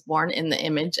us is born in the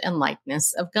image and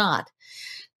likeness of God.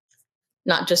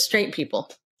 Not just straight people,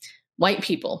 white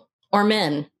people, or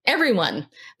men, everyone.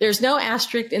 There's no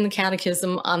asterisk in the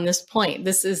catechism on this point.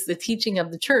 This is the teaching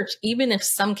of the church, even if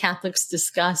some Catholics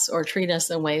discuss or treat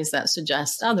us in ways that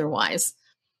suggest otherwise.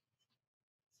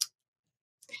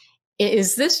 It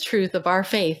is this truth of our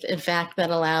faith, in fact,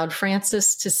 that allowed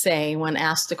Francis to say, when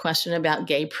asked a question about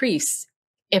gay priests,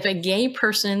 if a gay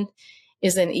person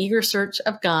is in eager search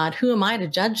of God, who am I to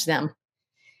judge them?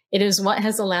 It is what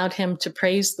has allowed him to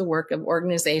praise the work of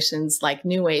organizations like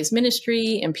New Ways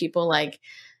Ministry and people like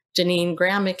Janine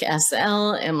Gramick,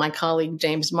 SL, and my colleague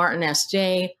James Martin,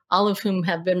 SJ, all of whom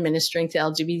have been ministering to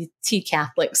LGBT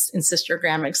Catholics in Sister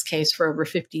Gramick's case for over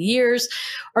 50 years,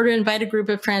 or to invite a group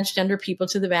of transgender people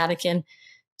to the Vatican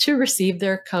to receive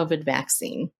their COVID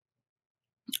vaccine,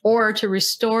 or to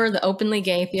restore the openly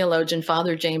gay theologian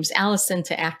Father James Allison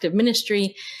to active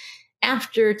ministry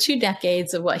after 2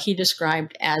 decades of what he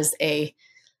described as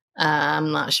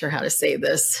I'm not sure how to say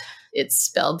this. It's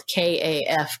spelled Kafkaesque,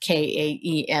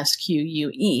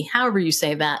 however you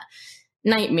say that,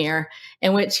 nightmare,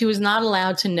 in which he was not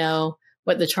allowed to know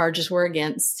what the charges were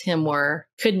against him were,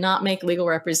 could not make legal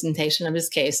representation of his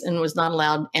case, and was not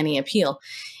allowed any appeal.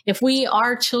 If we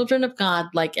are children of God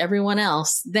like everyone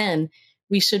else, then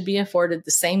we should be afforded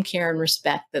the same care and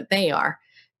respect that they are.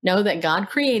 Know that God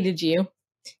created you,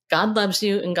 God loves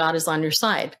you, and God is on your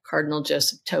side, Cardinal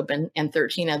Joseph Tobin and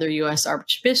 13 other U.S.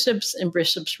 archbishops and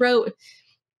bishops wrote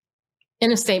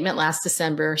in a statement last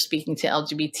December speaking to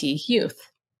LGBT youth.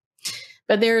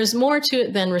 But there is more to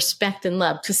it than respect and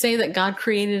love. To say that God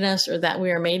created us or that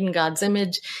we are made in God's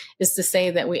image is to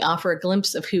say that we offer a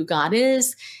glimpse of who God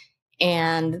is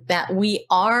and that we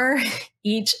are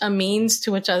each a means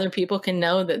to which other people can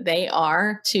know that they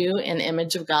are, too, an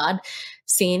image of God,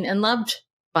 seen and loved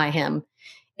by him.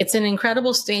 It's an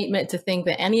incredible statement to think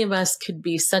that any of us could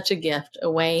be such a gift, a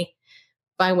way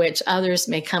by which others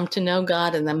may come to know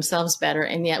God and themselves better,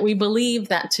 and yet we believe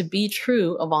that to be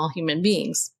true of all human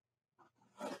beings.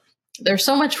 There's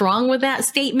so much wrong with that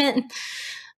statement.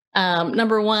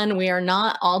 Number one, we are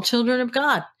not all children of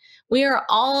God. We are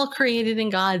all created in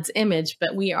God's image,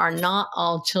 but we are not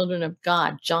all children of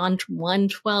God. John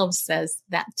 1:12 says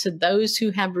that to those who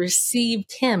have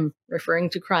received him, referring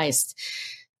to Christ,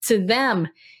 to them,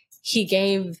 he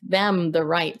gave them the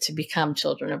right to become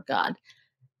children of God.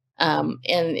 And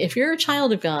if you're a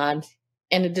child of God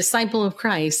and a disciple of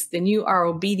Christ, then you are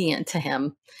obedient to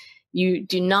him. You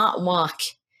do not walk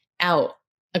out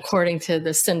according to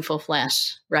the sinful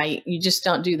flesh, right? You just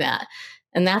don't do that.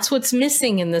 And that's what's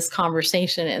missing in this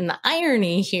conversation. And the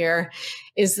irony here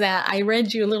is that I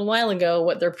read you a little while ago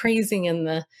what they're praising in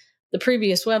the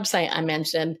previous website I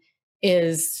mentioned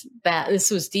is that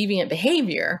this was deviant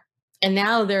behavior. And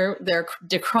now they're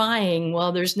decrying,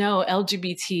 well, there's no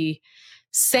LGBT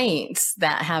saints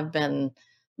that have been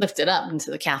lifted up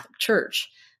into the Catholic Church.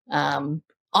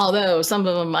 Although some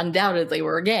of them undoubtedly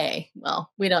were gay.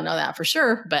 Well, we don't know that for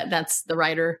sure, but that's the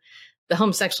writer, the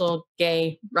homosexual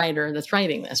gay writer that's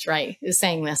writing this, right, is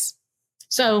saying this.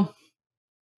 So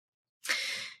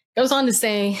goes on to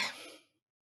say,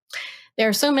 There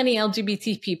are so many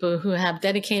LGBT people who have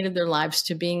dedicated their lives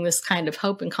to being this kind of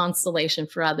hope and consolation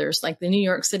for others, like the New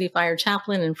York City fire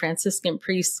chaplain and Franciscan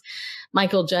priest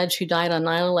Michael Judge, who died on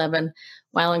 9/11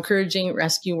 while encouraging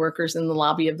rescue workers in the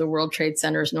lobby of the World Trade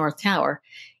Center's North Tower.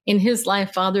 In his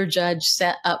life, Father Judge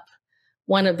set up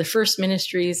one of the first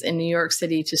ministries in New York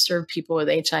City to serve people with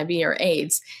HIV or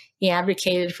AIDS. He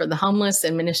advocated for the homeless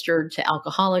and ministered to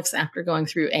alcoholics after going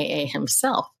through AA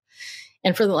himself.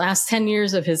 And for the last 10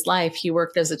 years of his life, he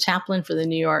worked as a chaplain for the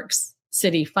New York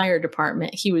City Fire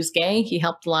Department. He was gay. He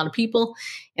helped a lot of people,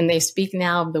 and they speak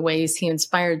now of the ways he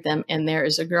inspired them. And there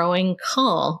is a growing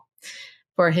call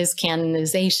for his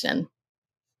canonization.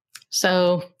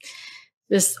 So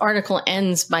this article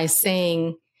ends by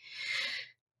saying,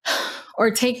 or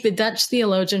take the Dutch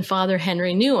theologian Father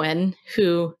Henry Nouwen,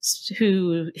 who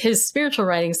his spiritual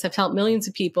writings have helped millions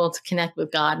of people to connect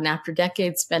with God. And after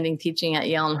decades spending teaching at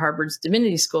Yale and Harvard's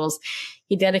divinity schools,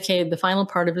 he dedicated the final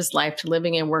part of his life to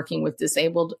living and working with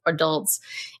disabled adults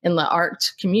in the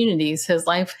art communities. His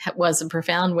life was a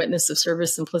profound witness of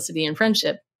service, simplicity, and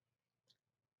friendship.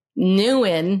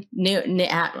 Nouwen,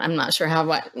 I'm not sure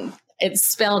it's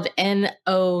spelled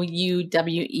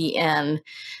Nouwen,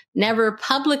 never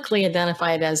publicly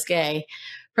identified as gay.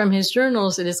 From his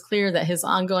journals, it is clear that his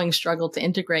ongoing struggle to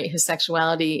integrate his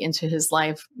sexuality into his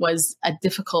life was a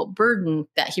difficult burden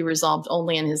that he resolved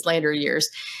only in his later years.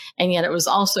 And yet it was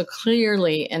also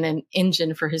clearly an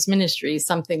engine for his ministry,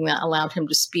 something that allowed him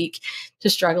to speak to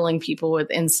struggling people with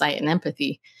insight and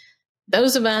empathy.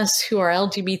 Those of us who are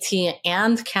LGBT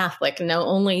and Catholic know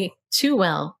only too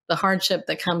well the hardship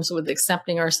that comes with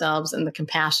accepting ourselves and the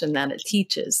compassion that it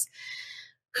teaches.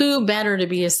 Who better to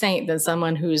be a saint than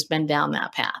someone who's been down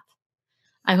that path?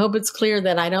 I hope it's clear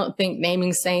that I don't think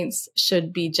naming saints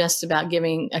should be just about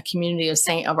giving a community a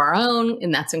saint of our own,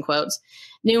 and that's in quotes.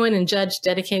 Nouwen and Judge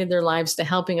dedicated their lives to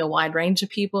helping a wide range of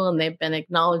people, and they've been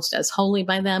acknowledged as holy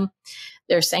by them.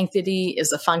 Their sanctity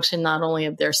is a function not only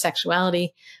of their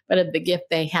sexuality, but of the gift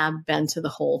they have been to the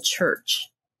whole church.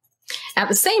 At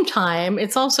the same time,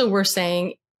 it's also worth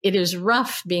saying it is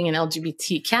rough being an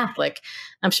LGBT Catholic.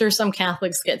 I'm sure some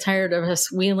Catholics get tired of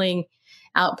us wheeling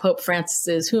out Pope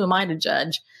Francis's "Who am I to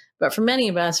judge?" But for many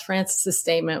of us, Francis's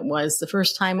statement was the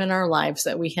first time in our lives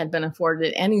that we had been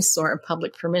afforded any sort of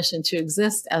public permission to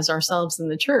exist as ourselves in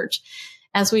the church.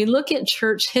 As we look at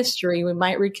church history, we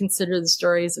might reconsider the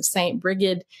stories of Saint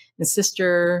Brigid and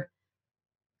Sister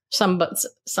some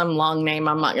long name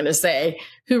I'm not going to say,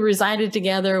 who resided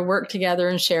together, worked together,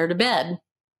 and shared a bed.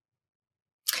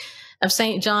 Of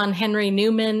St. John Henry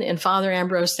Newman and Father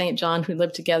Ambrose St. John, who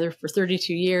lived together for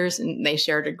 32 years and they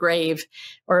shared a grave.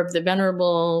 Or of the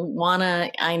Venerable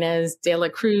Juana Inez de la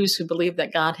Cruz, who believed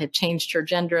that God had changed her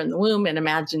gender in the womb and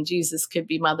imagined Jesus could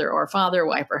be mother or father,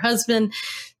 wife or husband,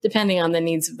 depending on the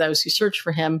needs of those who search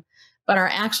for him. But our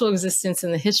actual existence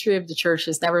in the history of the church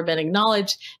has never been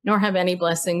acknowledged, nor have any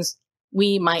blessings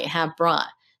we might have brought.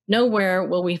 Nowhere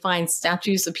will we find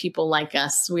statues of people like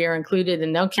us. We are included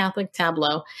in no Catholic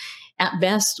tableau. At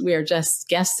best, we are just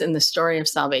guests in the story of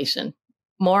salvation.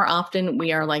 More often,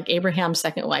 we are like Abraham's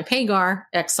second wife, Hagar,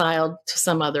 exiled to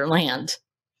some other land.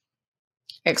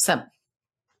 Except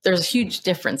there's a huge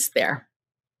difference there.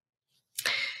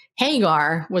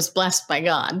 Hagar was blessed by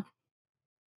God.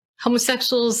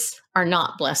 Homosexuals are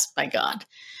not blessed by God.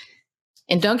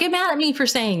 And don't get mad at me for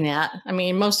saying that. I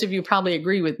mean, most of you probably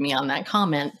agree with me on that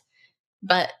comment.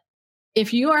 But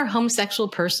if you are a homosexual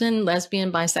person,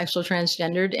 lesbian, bisexual,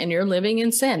 transgendered, and you're living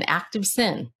in sin, active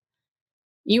sin,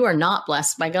 you are not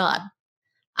blessed by God.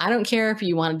 I don't care if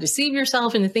you want to deceive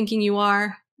yourself into thinking you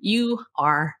are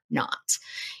not.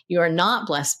 You are not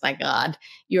blessed by God.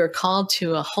 You are called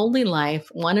to a holy life,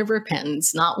 one of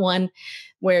repentance, not one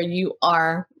where you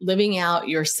are living out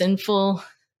your sinful,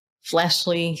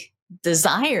 fleshly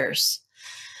desires.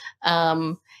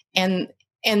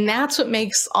 And that's what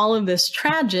makes all of this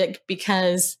tragic,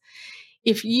 because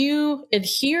if you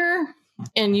adhere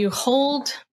and you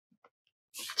hold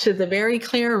to the very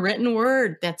clear written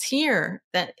word that's here,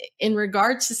 that in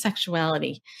regards to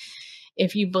sexuality,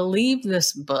 if you believe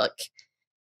this book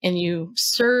and you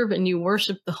serve and you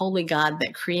worship the holy God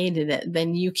that created it,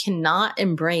 then you cannot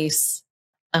embrace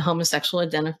a homosexual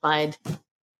identified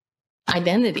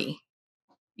identity.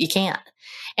 You can't.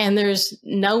 And there's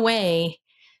no way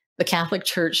the Catholic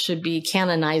Church should be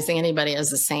canonizing anybody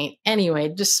as a saint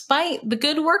anyway, despite the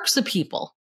good works of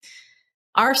people.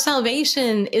 Our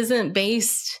salvation isn't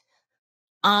based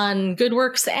on good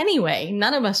works anyway.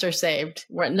 None of us are saved.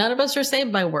 None of us are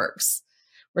saved by works.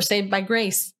 We're saved by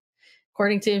grace.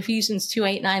 According to Ephesians 2,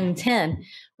 8, 9, and 10,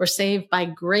 we're saved by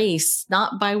grace,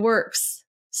 not by works,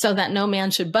 so that no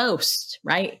man should boast,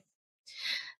 right?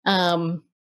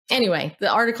 Anyway, the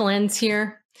article ends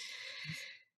here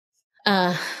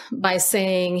by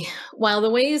saying, while the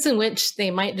ways in which they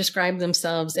might describe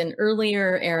themselves in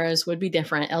earlier eras would be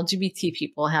different, LGBT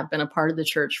people have been a part of the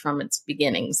church from its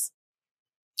beginnings.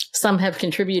 Some have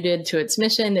contributed to its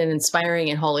mission in inspiring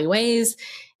and holy ways,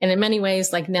 and in many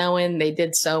ways, like Noah, they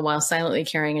did so while silently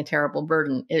carrying a terrible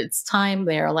burden. It's time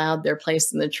they are allowed their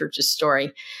place in the church's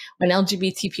story. When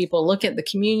LGBT people look at the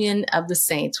communion of the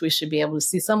saints, we should be able to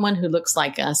see someone who looks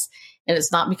like us, and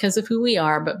it's not because of who we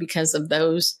are, but because of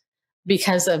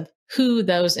who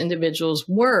those individuals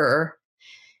were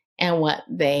and what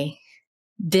they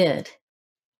did.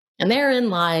 And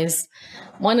therein lies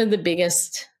one of the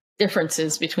biggest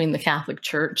differences between the Catholic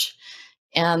Church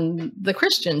and the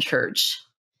Christian Church.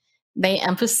 They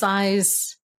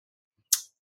emphasize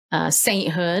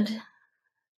sainthood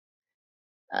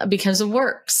because of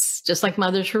works, just like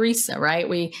Mother Teresa,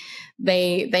 right?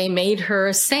 They made her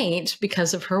a saint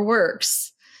because of her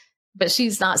works. But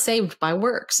she's not saved by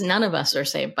works. None of us are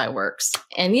saved by works.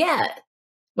 And yet,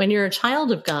 when you're a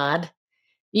child of God,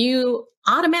 you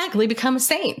automatically become a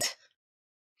saint.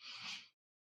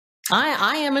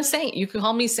 I am a saint. You can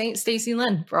call me Saint Stacy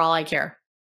Lynn for all I care.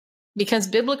 Because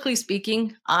biblically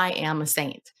speaking, I am a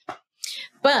saint.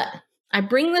 But I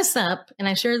bring this up and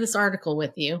I share this article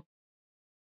with you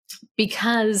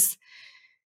because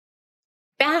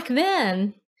back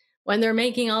then, when they're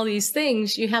making all these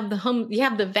things, you have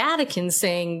the Vatican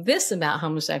saying this about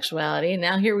homosexuality, and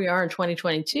now here we are in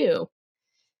 2022,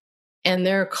 and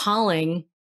they're calling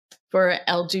for an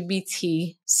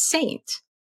LGBT saint.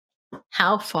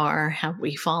 How far have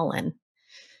we fallen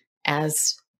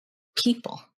as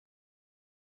people?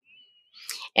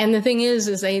 And the thing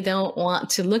is they don't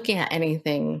want to look at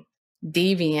anything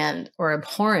deviant or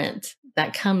abhorrent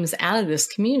that comes out of this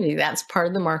community. That's part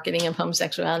of the marketing of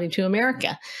homosexuality to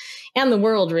America and the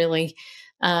world, really.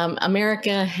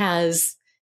 America has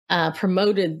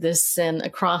promoted this sin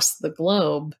across the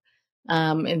globe.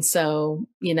 And so,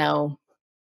 it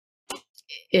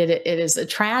is a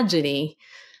tragedy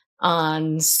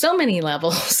on so many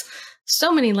levels.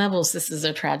 So many levels, this is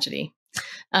a tragedy.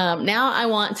 Now I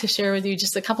want to share with you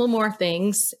just a couple more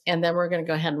things, and then we're going to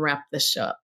go ahead and wrap this show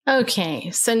up.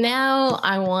 Okay, so now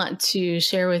I want to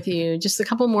share with you just a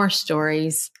couple more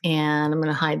stories, and I'm going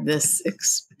to hide this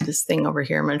thing over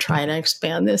here. I'm going to try to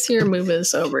expand this here, move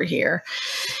this over here.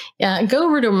 Go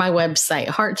over to my website,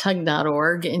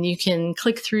 hearttug.org, and you can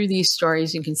click through these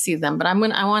stories. You can see them, but I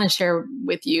want to share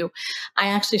with you. I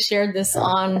actually shared this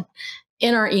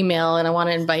in our email, and I want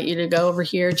to invite you to go over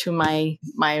here to my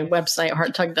website,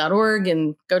 hearttug.org,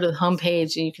 and go to the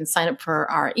homepage, and you can sign up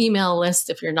for our email list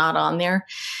if you're not on there,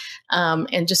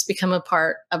 and just become a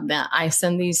part of that. I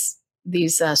send these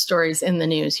stories in the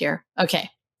news here.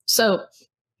 Okay, so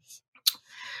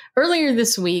earlier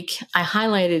this week, I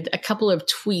highlighted a couple of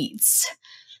tweets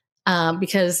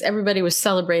because everybody was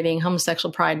celebrating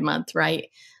Homosexual Pride Month,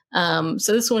 right?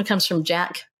 So this one comes from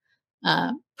Jack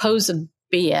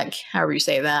Posobiec, however you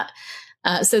say that.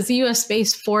 It says the U.S.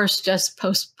 Space Force just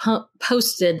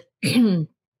posted a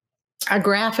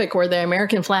graphic where the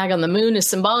American flag on the moon is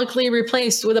symbolically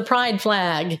replaced with a pride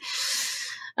flag.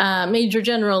 Major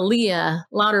General Leah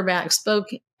Lauterbach spoke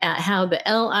at how the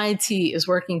LIT is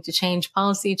working to change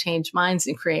policy, change minds,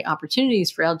 and create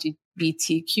opportunities for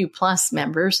LGBTQ plus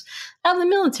members of the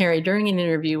military during an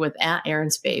interview with at Air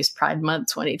and Space Pride Month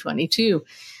 2022.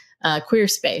 Queer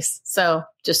space. So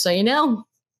just so you know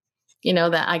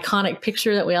that iconic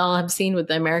picture that we all have seen with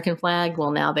the American flag.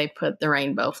 Well, now they put the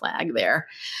rainbow flag there.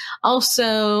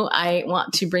 Also, I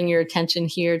want to bring your attention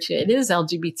here to, it is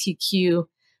LGBTQ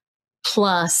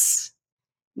plus,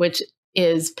 which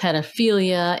is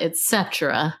pedophilia,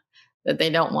 etc., that they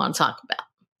don't want to talk about.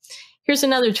 Here's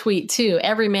another tweet too.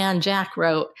 Everyman Jack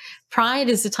wrote, "Pride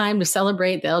is the time to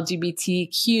celebrate the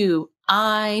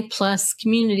LGBTQI plus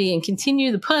community and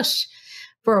continue the push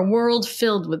for a world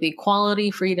filled with equality,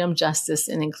 freedom, justice,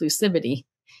 and inclusivity.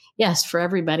 Yes, for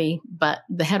everybody, but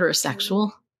the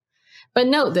heterosexual." But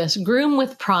note this, groom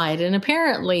with pride. And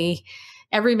apparently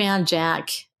Everyman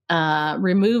Jack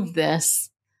removed this.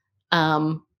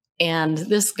 And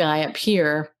this guy up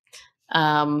here,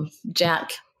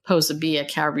 Jack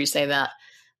Posobiec, however you say that,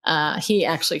 he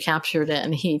actually captured it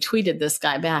and he tweeted this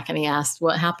guy back and he asked,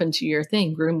 "What happened to your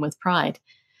thing, groom with pride?"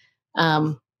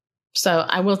 So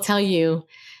I will tell you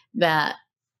that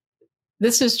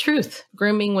this is truth.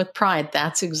 Grooming with pride.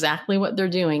 That's exactly what they're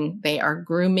doing. They are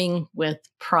grooming with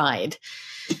pride.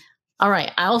 All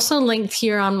right. I also linked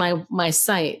here on my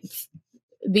site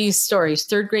these stories.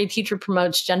 Third grade teacher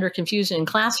promotes gender confusion in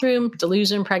classroom,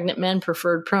 delusion, pregnant men,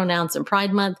 preferred pronouns in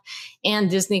Pride Month, and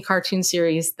Disney cartoon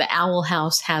series, The Owl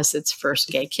House has its first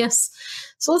gay kiss.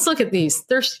 So let's look at these.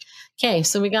 Okay,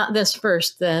 so we got this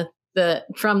first.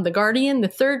 From The Guardian, the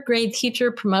third grade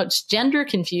teacher promotes gender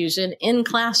confusion in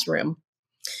classroom.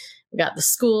 We got the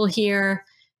school here,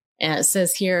 and it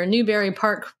says here, Newberry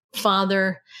Park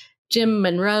father Jim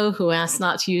Monroe, who asked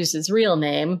not to use his real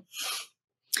name,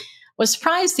 was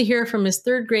surprised to hear from his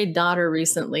third grade daughter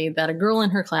recently that a girl in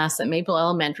her class at Maple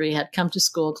Elementary had come to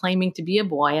school claiming to be a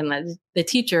boy, and that the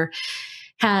teacher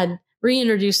had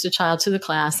reintroduced the child to the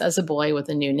class as a boy with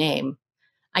a new name.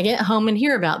 I get home and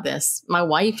hear about this. My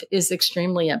wife is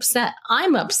extremely upset.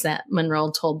 I'm upset,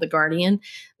 Monroe told The Guardian.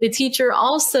 The teacher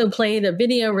also played a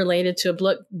video related to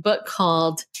a book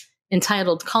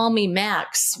entitled Call Me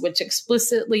Max, which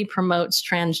explicitly promotes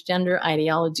transgender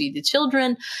ideology to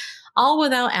children, all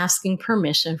without asking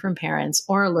permission from parents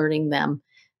or alerting them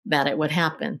that it would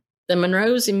happen. The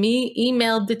Monroes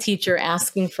emailed the teacher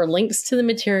asking for links to the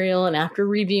material, and after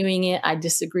reviewing it, I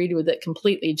disagreed with it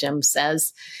completely, Jim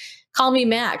says. Call Me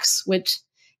Max, which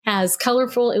has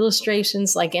colorful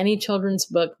illustrations like any children's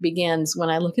book, begins, when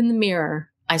I look in the mirror,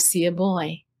 I see a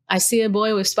boy. I see a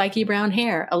boy with spiky brown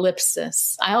hair,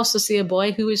 ellipsis. I also see a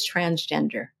boy who is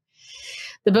transgender.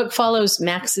 The book follows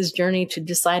Max's journey to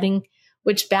deciding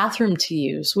which bathroom to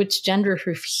use, which gender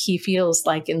he feels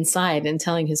like inside, and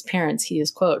telling his parents he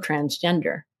is, quote,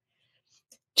 transgender.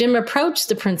 Jim approached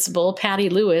the principal, Patty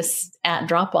Lewis, at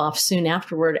drop-off soon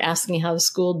afterward, asking how the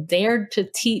school dared to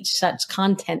teach such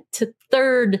content to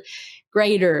third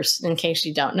graders. In case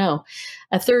you don't know,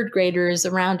 a third grader is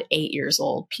around 8 years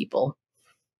old, people.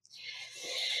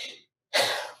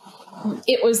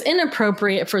 It was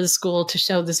inappropriate for the school to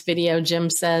show this video, Jim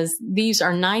says. These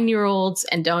are 9-year-olds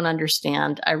and don't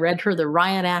understand. I read her the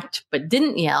riot act, but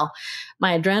didn't yell.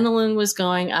 My adrenaline was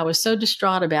going. I was so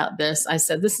distraught about this. I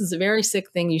said, this is a very sick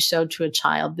thing you showed to a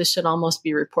child. This should almost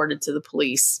be reported to the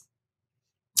police.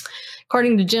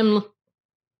 According to Jim,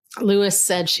 Lewis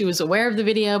said she was aware of the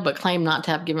video, but claimed not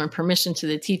to have given permission to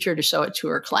the teacher to show it to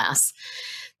her class.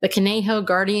 The Conejo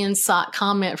Guardian sought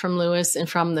comment from Lewis and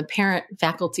from the Parent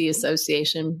Faculty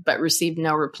Association, but received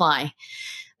no reply.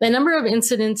 The number of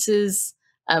incidences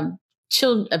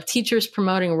of teachers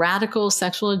promoting radical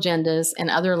sexual agendas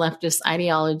and other leftist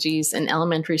ideologies in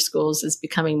elementary schools is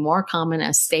becoming more common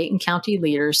as state and county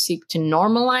leaders seek to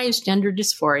normalize gender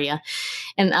dysphoria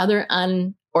and other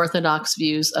unorthodox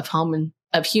views of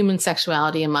human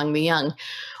sexuality among the young.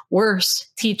 Worse,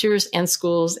 teachers and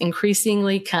schools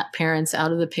increasingly cut parents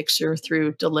out of the picture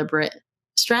through deliberate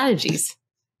strategies.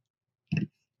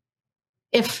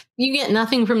 If you get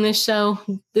nothing from this show,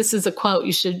 this is a quote.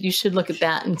 You should look at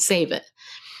that and save it.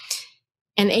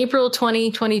 An April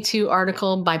 2022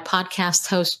 article by podcast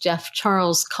host Jeff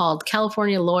Charles called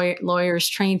California Lawyers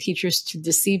Train Teachers to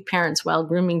Deceive Parents While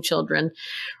Grooming Children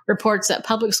reports that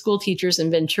public school teachers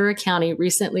in Ventura County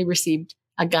recently received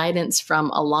a guidance from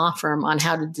a law firm on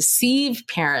how to deceive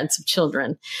parents of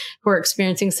children who are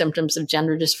experiencing symptoms of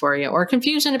gender dysphoria or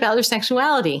confusion about their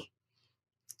sexuality.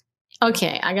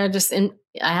 Okay, I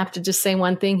have to just say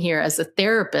one thing here. As a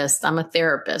therapist, I'm a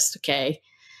therapist, okay?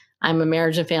 I'm a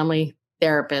marriage and family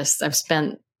therapist. I've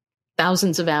spent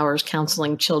thousands of hours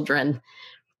counseling children.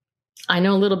 I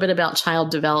know a little bit about child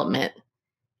development.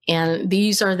 And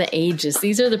these are the ages.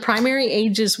 These are the primary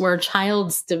ages where a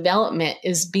child's development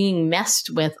is being messed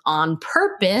with on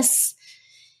purpose.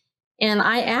 And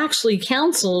I actually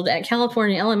counseled at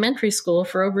California Elementary School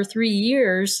for over 3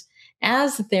 years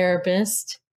as a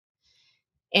therapist.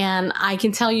 And I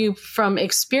can tell you from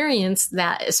experience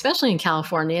that, especially in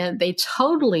California, they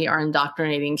totally are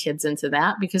indoctrinating kids into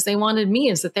that because they wanted me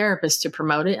as a therapist to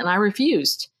promote it, and I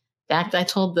refused. In fact, I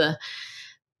told the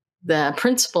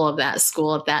principal of that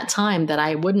school at that time that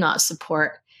I would not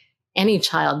support any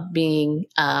child being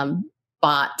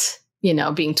bought,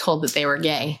 being told that they were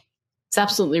gay. It's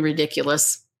absolutely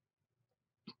ridiculous.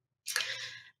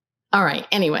 All right.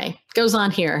 Anyway, goes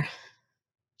on here.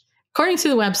 According to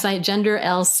the website Gender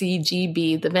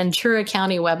LCGB, the Ventura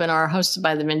County webinar hosted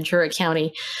by the Ventura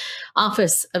County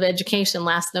Office of Education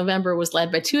last November was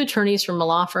led by 2 attorneys from a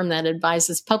law firm that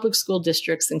advises public school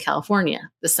districts in California.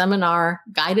 The seminar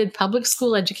guided public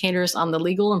school educators on the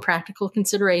legal and practical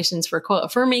considerations for, quote,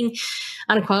 affirming,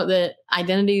 unquote, the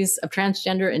identities of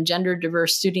transgender and gender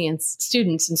diverse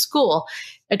students in school.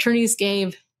 Attorneys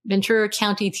gave Ventura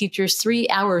County teachers 3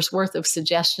 hours worth of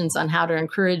suggestions on how to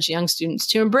encourage young students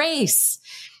to embrace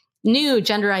new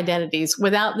gender identities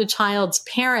without the child's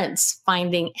parents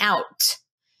finding out.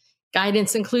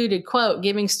 Guidance included, quote,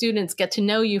 giving students get to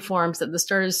know you forms at the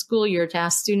start of the school year to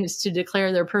ask students to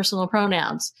declare their personal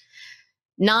pronouns,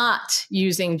 not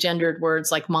using gendered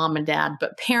words like mom and dad,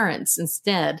 but parents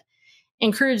instead.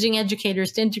 Encouraging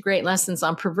educators to integrate lessons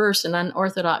on perverse and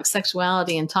unorthodox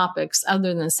sexuality and topics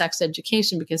other than sex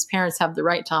education, because parents have the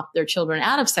right to opt their children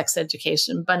out of sex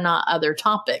education, but not other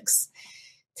topics.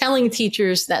 Telling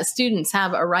teachers that students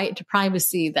have a right to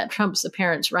privacy that trumps a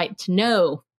parent's right to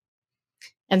know,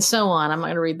 and so on. I'm not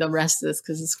going to read the rest of this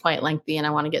because it's quite lengthy and I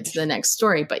want to get to the next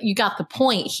story, but you got the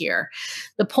point here.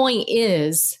 The point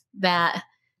is that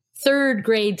third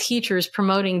grade teachers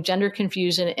promoting gender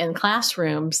confusion in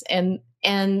classrooms, and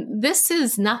this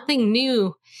is nothing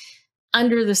new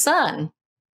under the sun.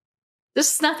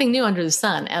 This is nothing new under the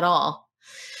sun at all.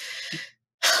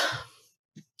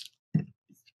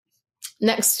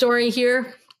 Next story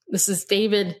here. This is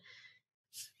David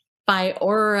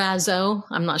Fiorazzo.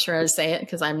 I'm not sure how to say it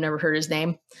because I've never heard his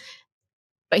name.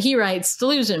 But he writes,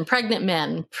 delusion, pregnant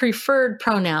men, preferred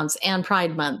pronouns, and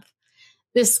Pride Month.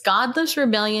 This godless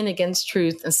rebellion against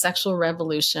truth and sexual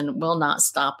revolution will not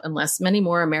stop unless many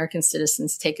more American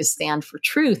citizens take a stand for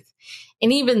truth.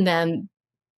 And even then,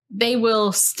 they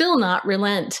will still not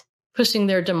relent, pushing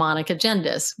their demonic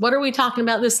agendas. What are we talking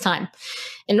about this time?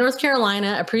 In North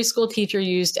Carolina, a preschool teacher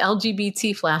used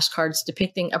LGBT flashcards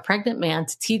depicting a pregnant man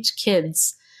to teach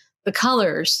kids the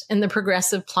colors in the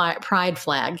progressive pride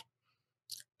flag.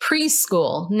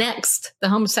 Preschool. Next, the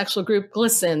homosexual group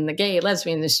GLSEN, the Gay,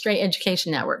 Lesbian, and Straight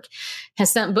Education Network,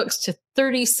 has sent books to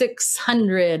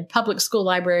 3,600 public school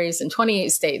libraries in 28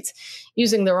 states.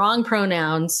 Using the wrong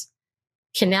pronouns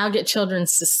can now get children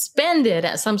suspended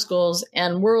at some schools,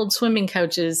 and world swimming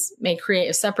coaches may create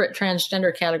a separate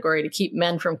transgender category to keep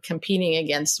men from competing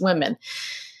against women.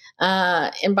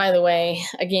 And by the way,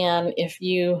 again, if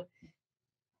you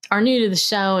are new to the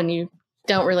show and you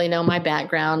don't really know my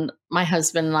background, my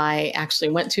husband and I actually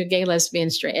went to a Gay, Lesbian,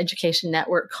 Straight Education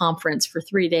Network conference for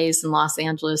 3 days in Los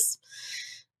Angeles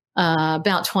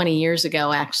about 20 years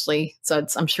ago, actually. So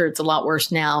I'm sure it's a lot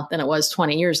worse now than it was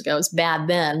 20 years ago. It's bad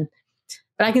then.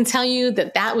 But I can tell you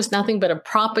that that was nothing but a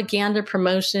propaganda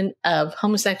promotion of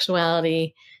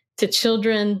homosexuality to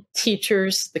children,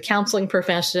 teachers, the counseling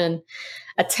profession,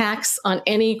 attacks on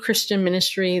any Christian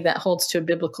ministry that holds to a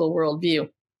biblical worldview.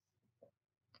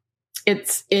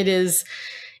 It is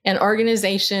an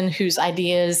organization whose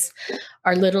ideas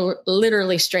are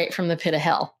literally straight from the pit of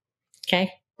hell.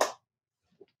 Okay.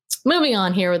 Moving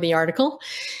on here with the article.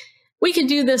 We could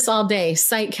do this all day,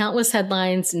 cite countless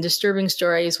headlines and disturbing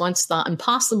stories once thought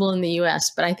impossible in the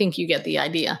U.S., but I think you get the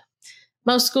idea.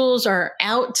 Most schools are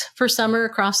out for summer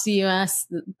across the U.S.,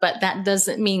 but that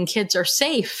doesn't mean kids are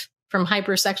safe from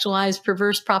hypersexualized,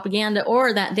 perverse propaganda,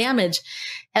 or that damage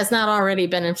has not already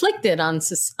been inflicted on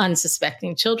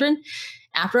unsuspecting children.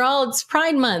 After all, it's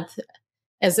Pride Month.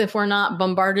 As if we're not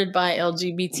bombarded by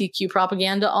LGBTQ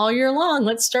propaganda all year long,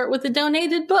 let's start with the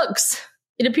donated books.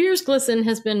 It appears GLSEN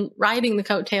has been riding the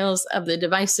coattails of the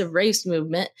divisive race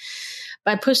movement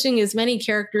by pushing as many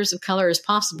characters of color as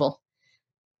possible.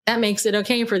 That makes it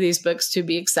okay for these books to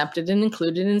be accepted and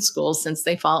included in schools since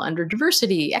they fall under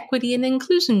diversity, equity, and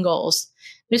inclusion goals.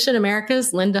 Mission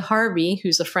America's Linda Harvey,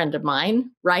 who's a friend of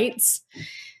mine, writes,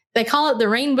 they call it the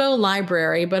Rainbow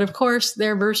Library, but of course,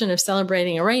 their version of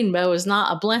celebrating a rainbow is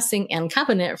not a blessing and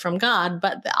covenant from God,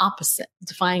 but the opposite,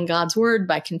 defying God's word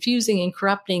by confusing and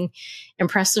corrupting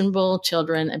impressionable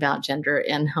children about gender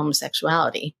and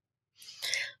homosexuality.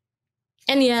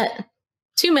 And yet,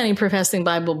 too many professing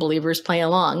Bible believers play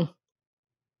along.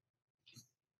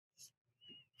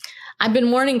 I've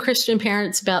been warning Christian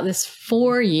parents about this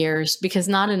for years because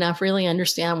not enough really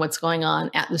understand what's going on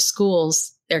at the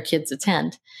schools their kids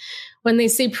attend. When they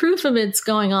see proof of it's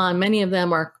going on, many of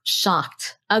them are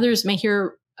shocked. Others may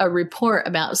hear a report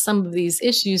about some of these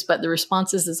issues, but the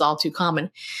responses is all too common.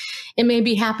 It may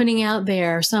be happening out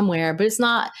there somewhere, but it's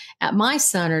not at my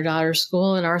son or daughter's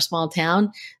school in our small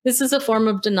town. This is a form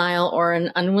of denial or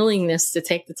an unwillingness to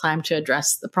take the time to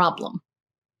address the problem,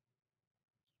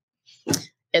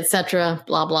 etc.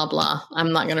 Blah, blah, blah.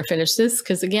 I'm not going to finish this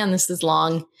because, again, this is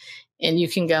long. And you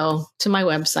can go to my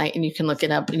website and you can look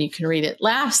it up and you can read it.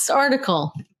 Last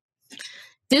article.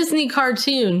 Disney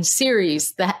cartoon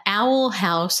series, The Owl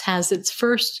House has its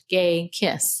first gay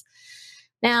kiss.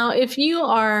 Now, if you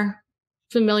are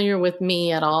familiar with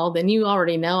me at all, then you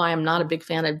already know I am not a big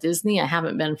fan of Disney. I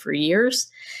haven't been for years.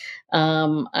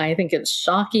 I think it's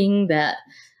shocking that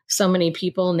so many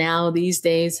people now these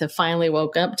days have finally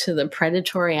woke up to the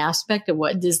predatory aspect of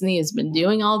what Disney has been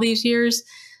doing all these years.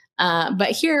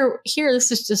 But here,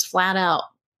 this is just flat out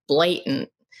blatant.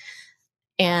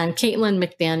 And Caitlin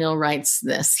McDaniel writes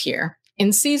this here.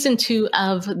 In season 2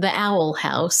 of The Owl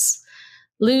House,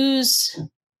 Luz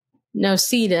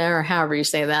Noceda, or however you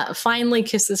say that, finally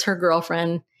kisses her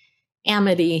girlfriend,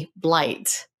 Amity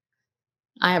Blight.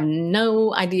 I have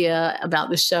no idea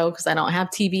about this show because I don't have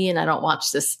TV and I don't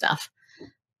watch this stuff.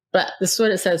 But this is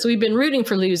what it says. We've been rooting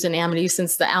for Luz and Amity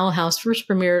since The Owl House first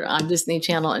premiered on Disney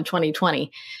Channel in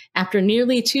 2020. After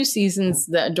nearly 2 seasons,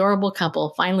 the adorable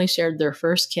couple finally shared their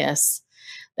first kiss.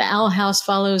 The Owl House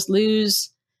follows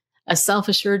Luz, a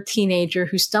self-assured teenager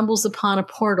who stumbles upon a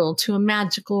portal to a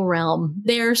magical realm.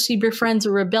 There, she befriends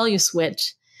a rebellious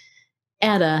witch,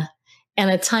 Edda, and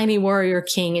a tiny warrior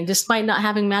king. And despite not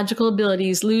having magical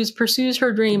abilities, Luz pursues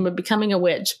her dream of becoming a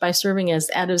witch by serving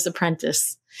as Edda's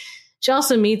apprentice. She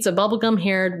also meets a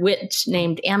bubblegum-haired witch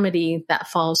named Amity that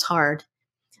falls hard.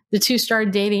 The two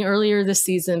started dating earlier this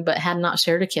season, but had not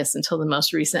shared a kiss until the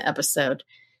most recent episode.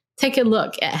 Take a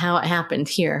look at how it happened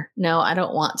here. No, I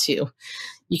don't want to.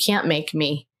 You can't make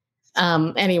me.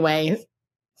 Anyway,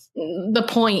 the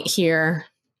point here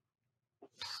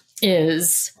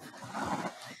is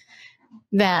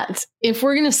that if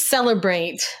we're going to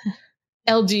celebrate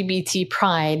LGBT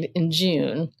pride in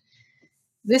June,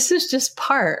 this is just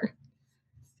part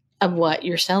of what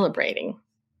you're celebrating.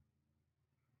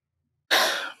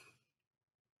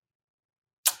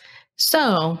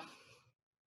 So,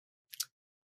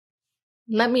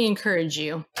 let me encourage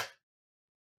you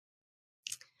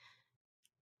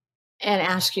and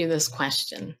ask you this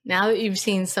question. Now that you've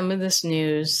seen some of this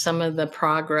news, some of the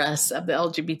progress of the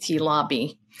LGBT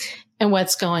lobby and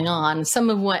what's going on, some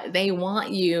of what they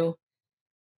want you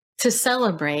to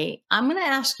celebrate, I'm going to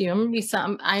ask you,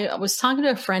 I was talking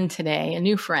to a friend today, a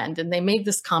new friend, and they made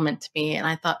this comment to me, and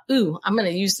I thought, ooh, I'm going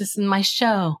to use this in my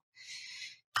show.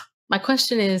 My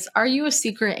question is, are you a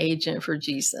secret agent for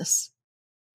Jesus?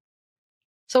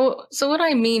 So what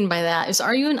I mean by that is,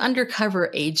 are you an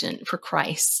undercover agent for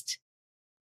Christ?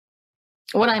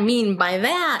 What I mean by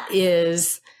that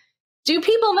is, do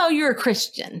people know you're a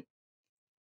Christian?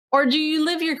 Or do you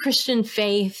live your Christian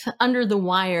faith under the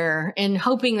wire and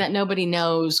hoping that nobody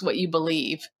knows what you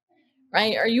believe,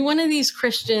 right? Are you one of these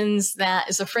Christians that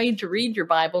is afraid to read your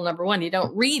Bible? Number one, you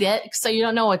don't read it, so you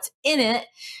don't know what's in it.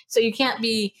 So you can't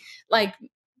be like,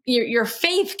 your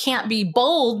faith can't be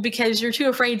bold because you're too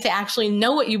afraid to actually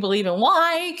know what you believe and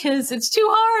why, because it's too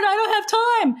hard. I don't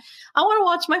have time. I want to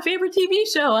watch my favorite TV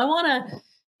show. I want to,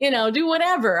 do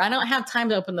whatever. I don't have time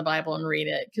to open the Bible and read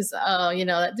it because,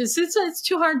 it's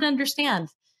too hard to understand.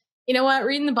 You know what?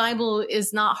 Reading the Bible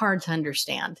is not hard to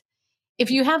understand. If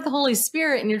you have the Holy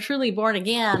Spirit and you're truly born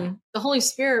again, the Holy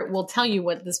Spirit will tell you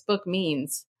what this book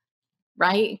means,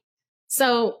 right?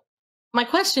 So my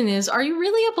question is, are you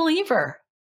really a believer?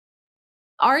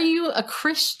 Are you a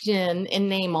Christian in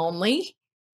name only?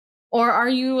 Or are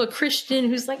you a Christian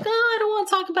who's like, oh, I don't want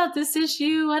to talk about this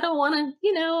issue. I don't want to,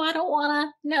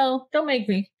 no, don't make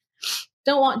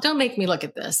me look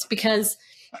at this because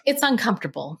it's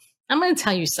uncomfortable. I'm going to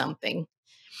tell you something.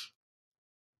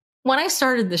 When I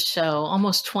started the show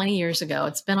almost 20 years ago,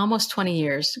 it's been almost 20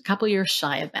 years, a couple years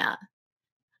shy of that.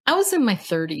 I was in my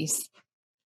 30s,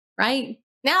 right?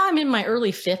 Now I'm in my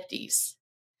early 50s.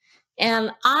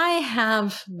 And I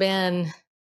have been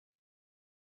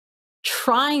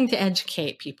trying to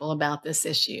educate people about this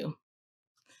issue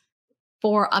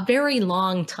for a very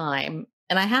long time.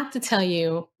 And I have to tell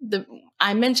you,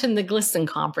 I mentioned the GLSEN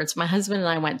conference my husband and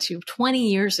I went to 20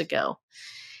 years ago.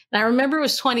 And I remember it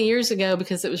was 20 years ago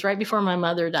because it was right before my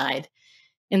mother died.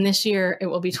 And this year it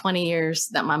will be 20 years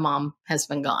that my mom has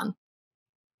been gone.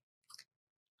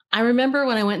 I remember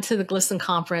when I went to the GLSEN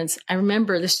conference, I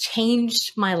remember this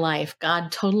changed my life.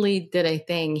 God totally did a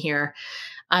thing here.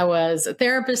 I was a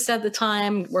therapist at the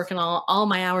time, working all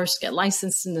my hours to get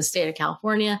licensed in the state of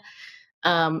California.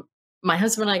 My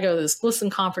husband and I go to this GLSEN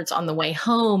conference on the way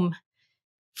home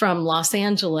from Los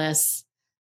Angeles,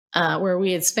 where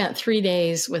we had spent 3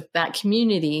 days with that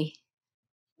community.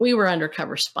 We were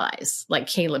undercover spies, like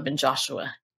Caleb and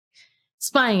Joshua,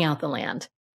 spying out the land.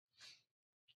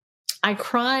 I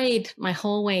cried my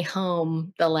whole way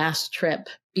home the last trip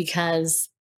because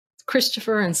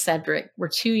Christopher and Cedric were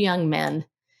 2 young men,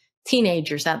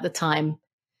 teenagers at the time,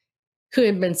 who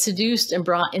had been seduced and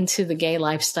brought into the gay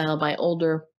lifestyle by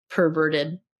older,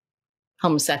 perverted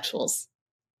homosexuals.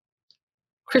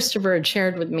 Christopher had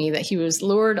shared with me that he was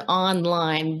lured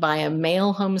online by a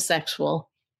male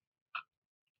homosexual.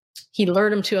 He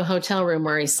lured him to a hotel room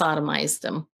where he sodomized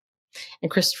him.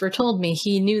 And Christopher told me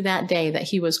he knew that day that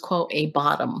he was, quote, a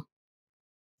bottom.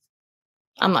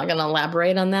 I'm not going to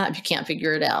elaborate on that if you can't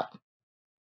figure it out.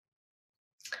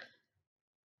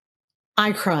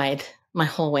 I cried my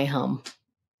whole way home.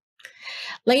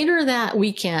 Later that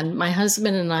weekend, my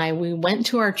husband and I, we went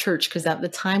to our church because at the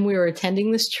time we were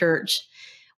attending this church.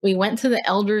 We went to the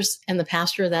elders and the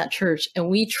pastor of that church, and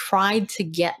we tried to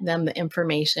get them the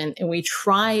information. And we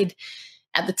tried,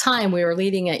 at the time, we were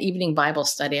leading an evening Bible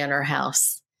study at our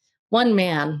house. One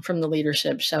man from the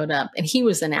leadership showed up, and he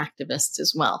was an activist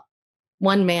as well.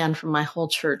 One man from my whole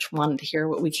church wanted to hear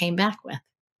what we came back with.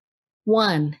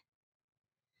 One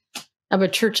of a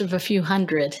church of a few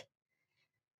hundred.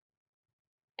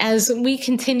 As we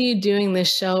continued doing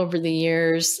this show over the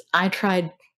years, I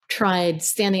tried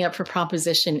standing up for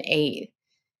Proposition 8,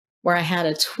 where I had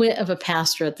a twit of a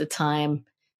pastor at the time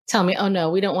tell me, oh no,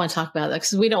 we don't want to talk about that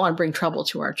because we don't want to bring trouble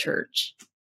to our church.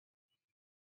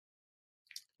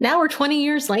 Now we're 20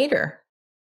 years later.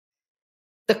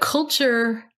 The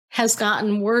culture has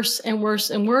gotten worse and worse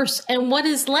and worse. And what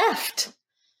is left?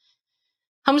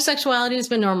 Homosexuality has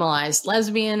been normalized.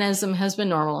 Lesbianism has been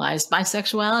normalized.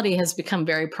 Bisexuality has become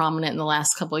very prominent in the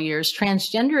last couple of years.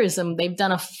 Transgenderism, they've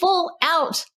done a full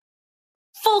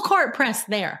court press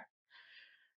there,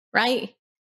 right?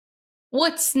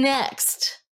 What's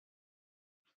next?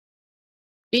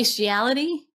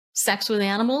 Bestiality, sex with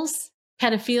animals,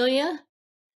 pedophilia,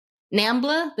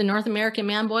 NAMBLA, the North American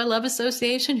Man-Boy Love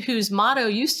Association, whose motto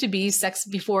used to be sex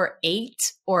before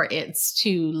 8 or it's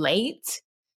too late.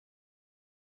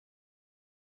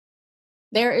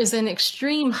 There is an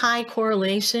extreme high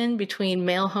correlation between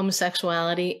male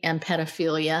homosexuality and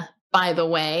pedophilia, by the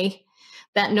way,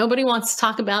 that nobody wants to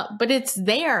talk about, but it's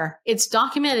there. It's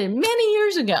documented many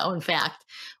years ago, in fact.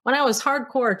 When I was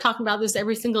hardcore talking about this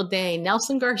every single day,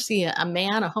 Nelson Garcia,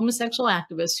 a homosexual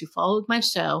activist who followed my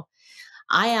show,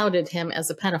 I outed him as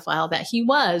a pedophile that he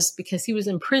was because he was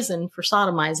in prison for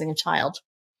sodomizing a child.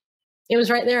 It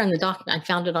was right there in the document. I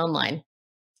found it online.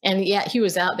 And yet he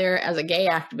was out there as a gay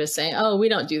activist saying, oh, we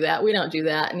don't do that. We don't do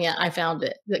that. And yet I found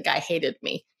it. The guy hated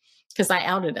me because I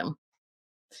outed him.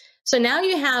 So now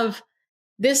you have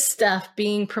this stuff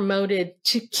being promoted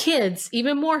to kids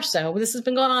even more so. This has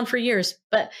been going on for years.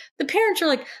 But the parents are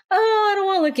like, oh, I don't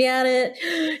want to look at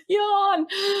it. Yawn.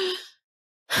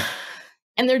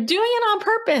 And they're doing it on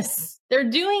purpose. They're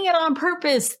doing it on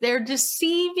purpose. They're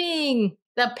deceiving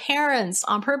the parents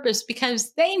on purpose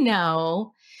because they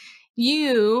know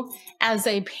you, as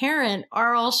a parent,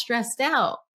 are all stressed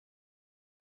out.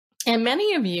 And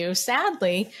many of you,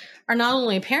 sadly, are not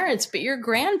only parents, but you're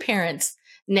grandparents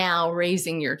now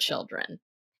raising your children.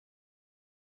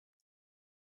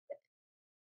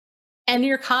 And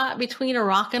you're caught between a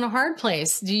rock and a hard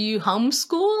place. Do you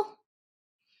homeschool?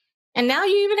 And now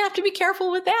you even have to be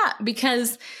careful with that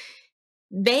because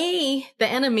the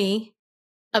enemy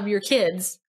of your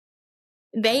kids,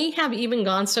 they have even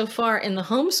gone so far in the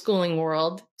homeschooling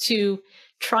world to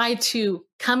try to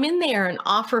come in there and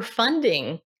offer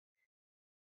funding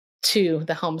to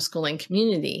the homeschooling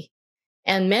community.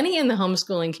 And many in the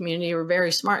homeschooling community were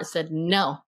very smart and said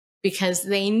no, because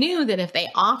they knew that if they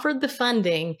offered the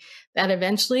funding, that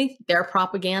eventually their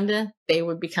propaganda, they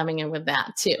would be coming in with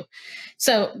that too.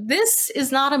 So this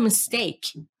is not a mistake.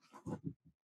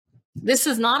 This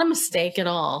is not a mistake at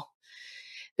all.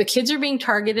 The kids are being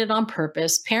targeted on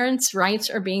purpose. Parents' rights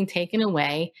are being taken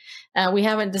away. We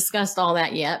haven't discussed all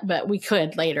that yet, but we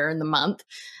could later in the month.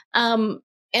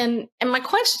 And my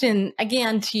question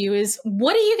again to you is,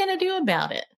 what are you going to do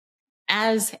about it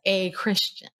as a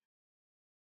Christian?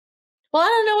 Well, I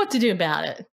don't know what to do about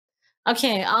it.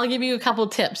 Okay, I'll give you a couple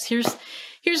of tips. Here's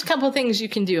a couple of things you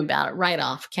can do about it right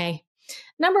off, okay?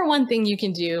 Number one thing you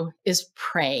can do is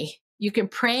pray. You can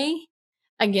pray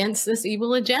against this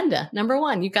evil agenda. Number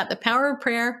one, you've got the power of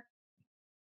prayer.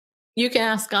 You can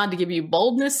ask God to give you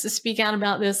boldness to speak out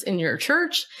about this in your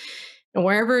church and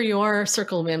wherever your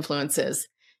circle of influence is.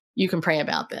 You can pray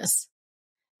about this.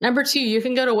 Number two, you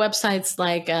can go to websites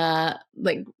like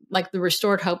the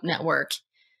Restored Hope Network.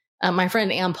 My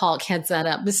friend Ann Paulk heads that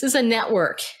up. This is a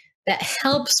network that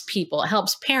helps people,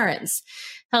 helps parents,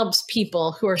 helps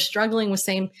people who are struggling with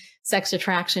same-sex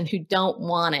attraction who don't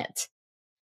want it.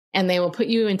 And they will put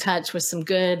you in touch with some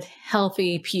good,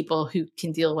 healthy people who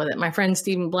can deal with it. My friend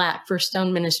Stephen Black, First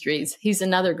Stone Ministries, he's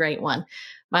another great one.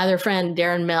 My other friend,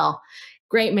 Darren Mill,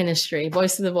 great ministry,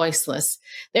 Voice of the Voiceless.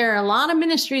 There are a lot of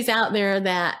ministries out there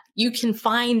that you can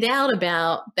find out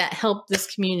about that help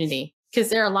this community because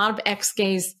there are a lot of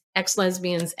ex-gays,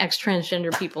 ex-lesbians,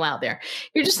 ex-transgender people out there.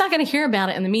 You're just not going to hear about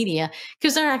it in the media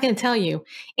because they're not going to tell you.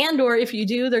 And or if you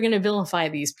do, they're going to vilify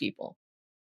these people.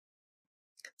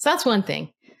 So that's one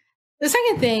thing. The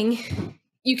second thing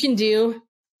you can do,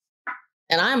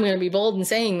 and I'm going to be bold in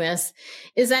saying this,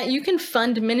 is that you can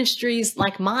fund ministries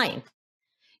like mine.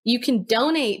 You can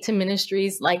donate to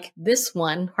ministries like this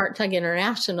one, Heart Tug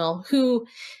International, who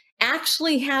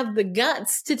actually have the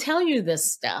guts to tell you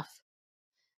this stuff.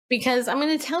 Because I'm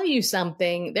going to tell you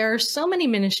something. There are so many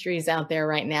ministries out there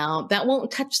right now that won't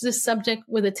touch this subject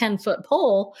with a 10-foot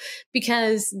pole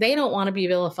because they don't want to be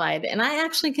vilified. And I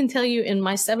actually can tell you in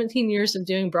my 17 years of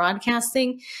doing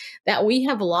broadcasting that we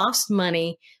have lost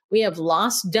money. We have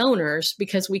lost donors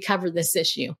because we covered this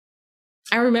issue.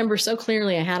 I remember so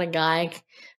clearly I had a guy,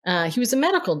 he was a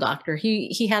medical doctor.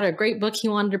 He had a great book he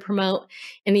wanted to promote.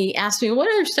 And he asked me, what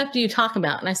other stuff do you talk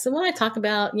about? And I said, well, I talk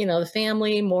about, the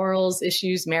family, morals,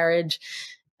 issues, marriage,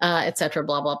 et cetera,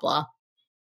 blah, blah, blah.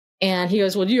 And he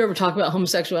goes, well, do you ever talk about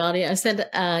homosexuality? I said,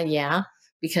 yeah,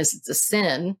 because it's a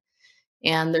sin.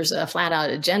 And there's a flat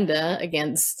out agenda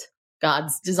against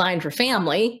God's design for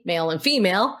family, male and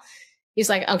female. He's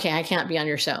like, okay, I can't be on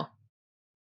your show.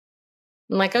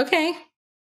 I'm like, okay,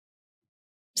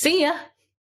 see ya.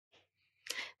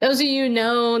 Those of you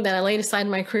know that I laid aside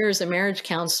my career as a marriage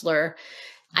counselor.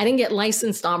 I didn't get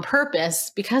licensed on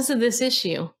purpose because of this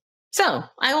issue. So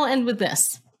I will end with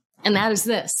this, and that is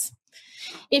this.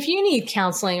 If you need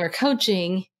counseling or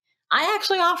coaching, I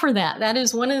actually offer that. That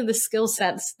is one of the skill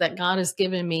sets that God has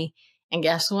given me. And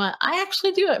guess what? I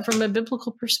actually do it from a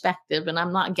biblical perspective, and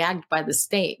I'm not gagged by the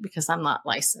state because I'm not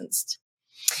licensed.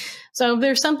 So if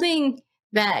there's something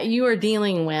that you are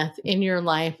dealing with in your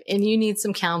life and you need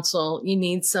some counsel, you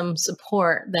need some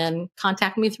support, then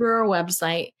contact me through our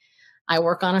website. I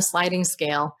work on a sliding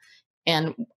scale,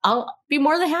 and I'll be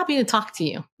more than happy to talk to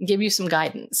you and give you some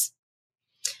guidance,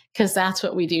 because that's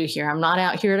what we do here. I'm not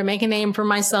out here to make a name for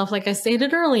myself. Like I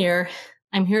stated earlier,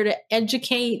 I'm here to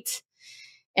educate,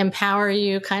 empower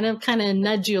you, kind of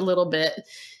nudge you a little bit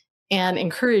and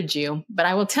encourage you. But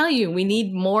I will tell you, we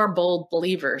need more bold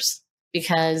believers,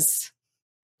 because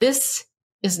this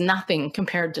is nothing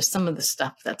compared to some of the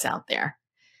stuff that's out there.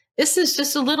 This is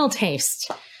just a little taste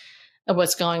of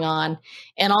what's going on.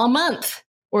 And all month,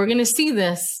 we're going to see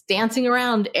this dancing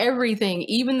around everything,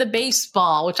 even the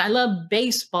baseball, which I love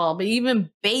baseball, but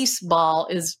even baseball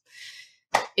is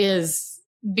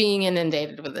being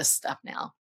inundated with this stuff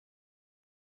now.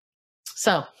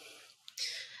 So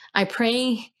I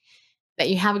pray that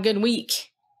you have a good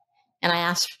week, and I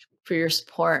ask for your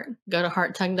support. Go to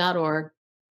hearttug.org.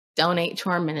 Donate to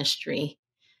our ministry,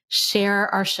 share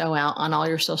our show out on all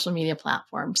your social media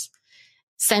platforms.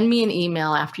 Send me an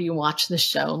email after you watch the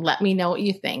show. Let me know what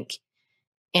you think.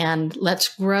 And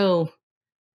let's grow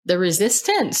the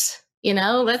resistance.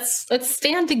 Let's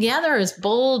stand together as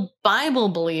bold Bible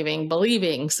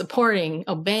believing, supporting,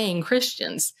 obeying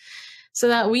Christians, so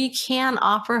that we can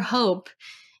offer hope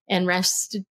and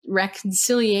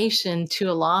reconciliation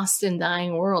to a lost and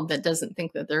dying world that doesn't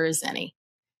think that there is any.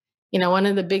 One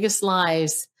of the biggest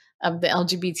lies of the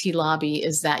LGBT lobby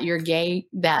is that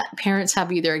that parents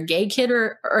have either a gay kid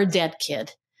or a dead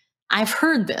kid. I've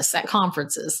heard this at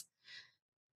conferences.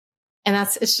 And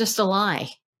it's just a lie.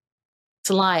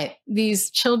 It's a lie.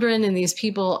 These children and these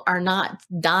people are not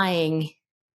dying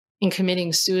and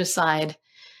committing suicide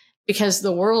because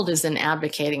the world isn't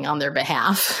advocating on their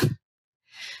behalf.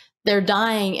 They're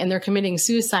dying and they're committing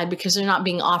suicide because they're not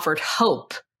being offered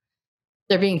hope.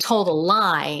 They're being told a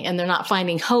lie, and they're not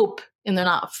finding hope, and they're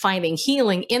not finding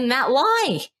healing in that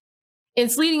lie.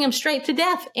 It's leading them straight to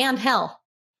death and hell.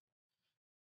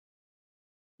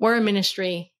 We're a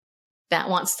ministry that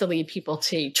wants to lead people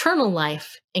to eternal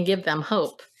life and give them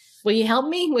hope. Will you help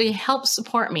me? Will you help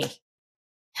support me?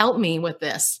 Help me with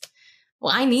this.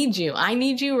 Well, I need you. I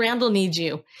need you. Randall needs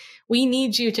you. We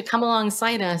need you to come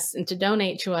alongside us and to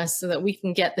donate to us so that we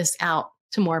can get this out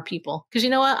to more people. Because you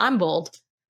know what? I'm bold.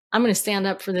 I'm going to stand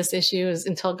up for this issue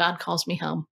until God calls me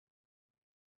home.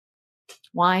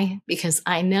 Why? Because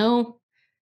I know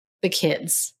the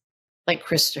kids like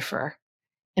Christopher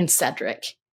and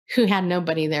Cedric who had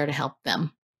nobody there to help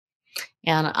them.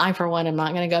 And I, for one, am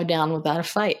not going to go down without a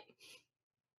fight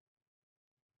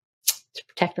to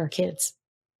protect our kids.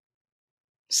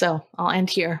 So I'll end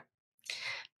here.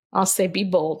 I'll say, be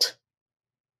bold.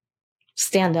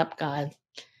 Stand up, God.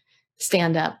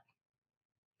 Stand up.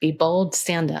 Be bold,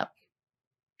 stand up,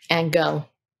 and go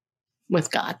with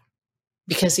God,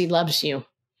 because he loves you,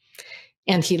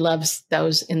 and he loves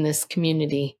those in this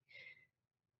community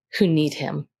who need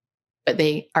him, but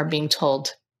they are being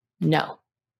told, no,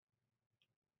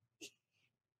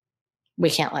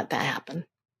 we can't let that happen.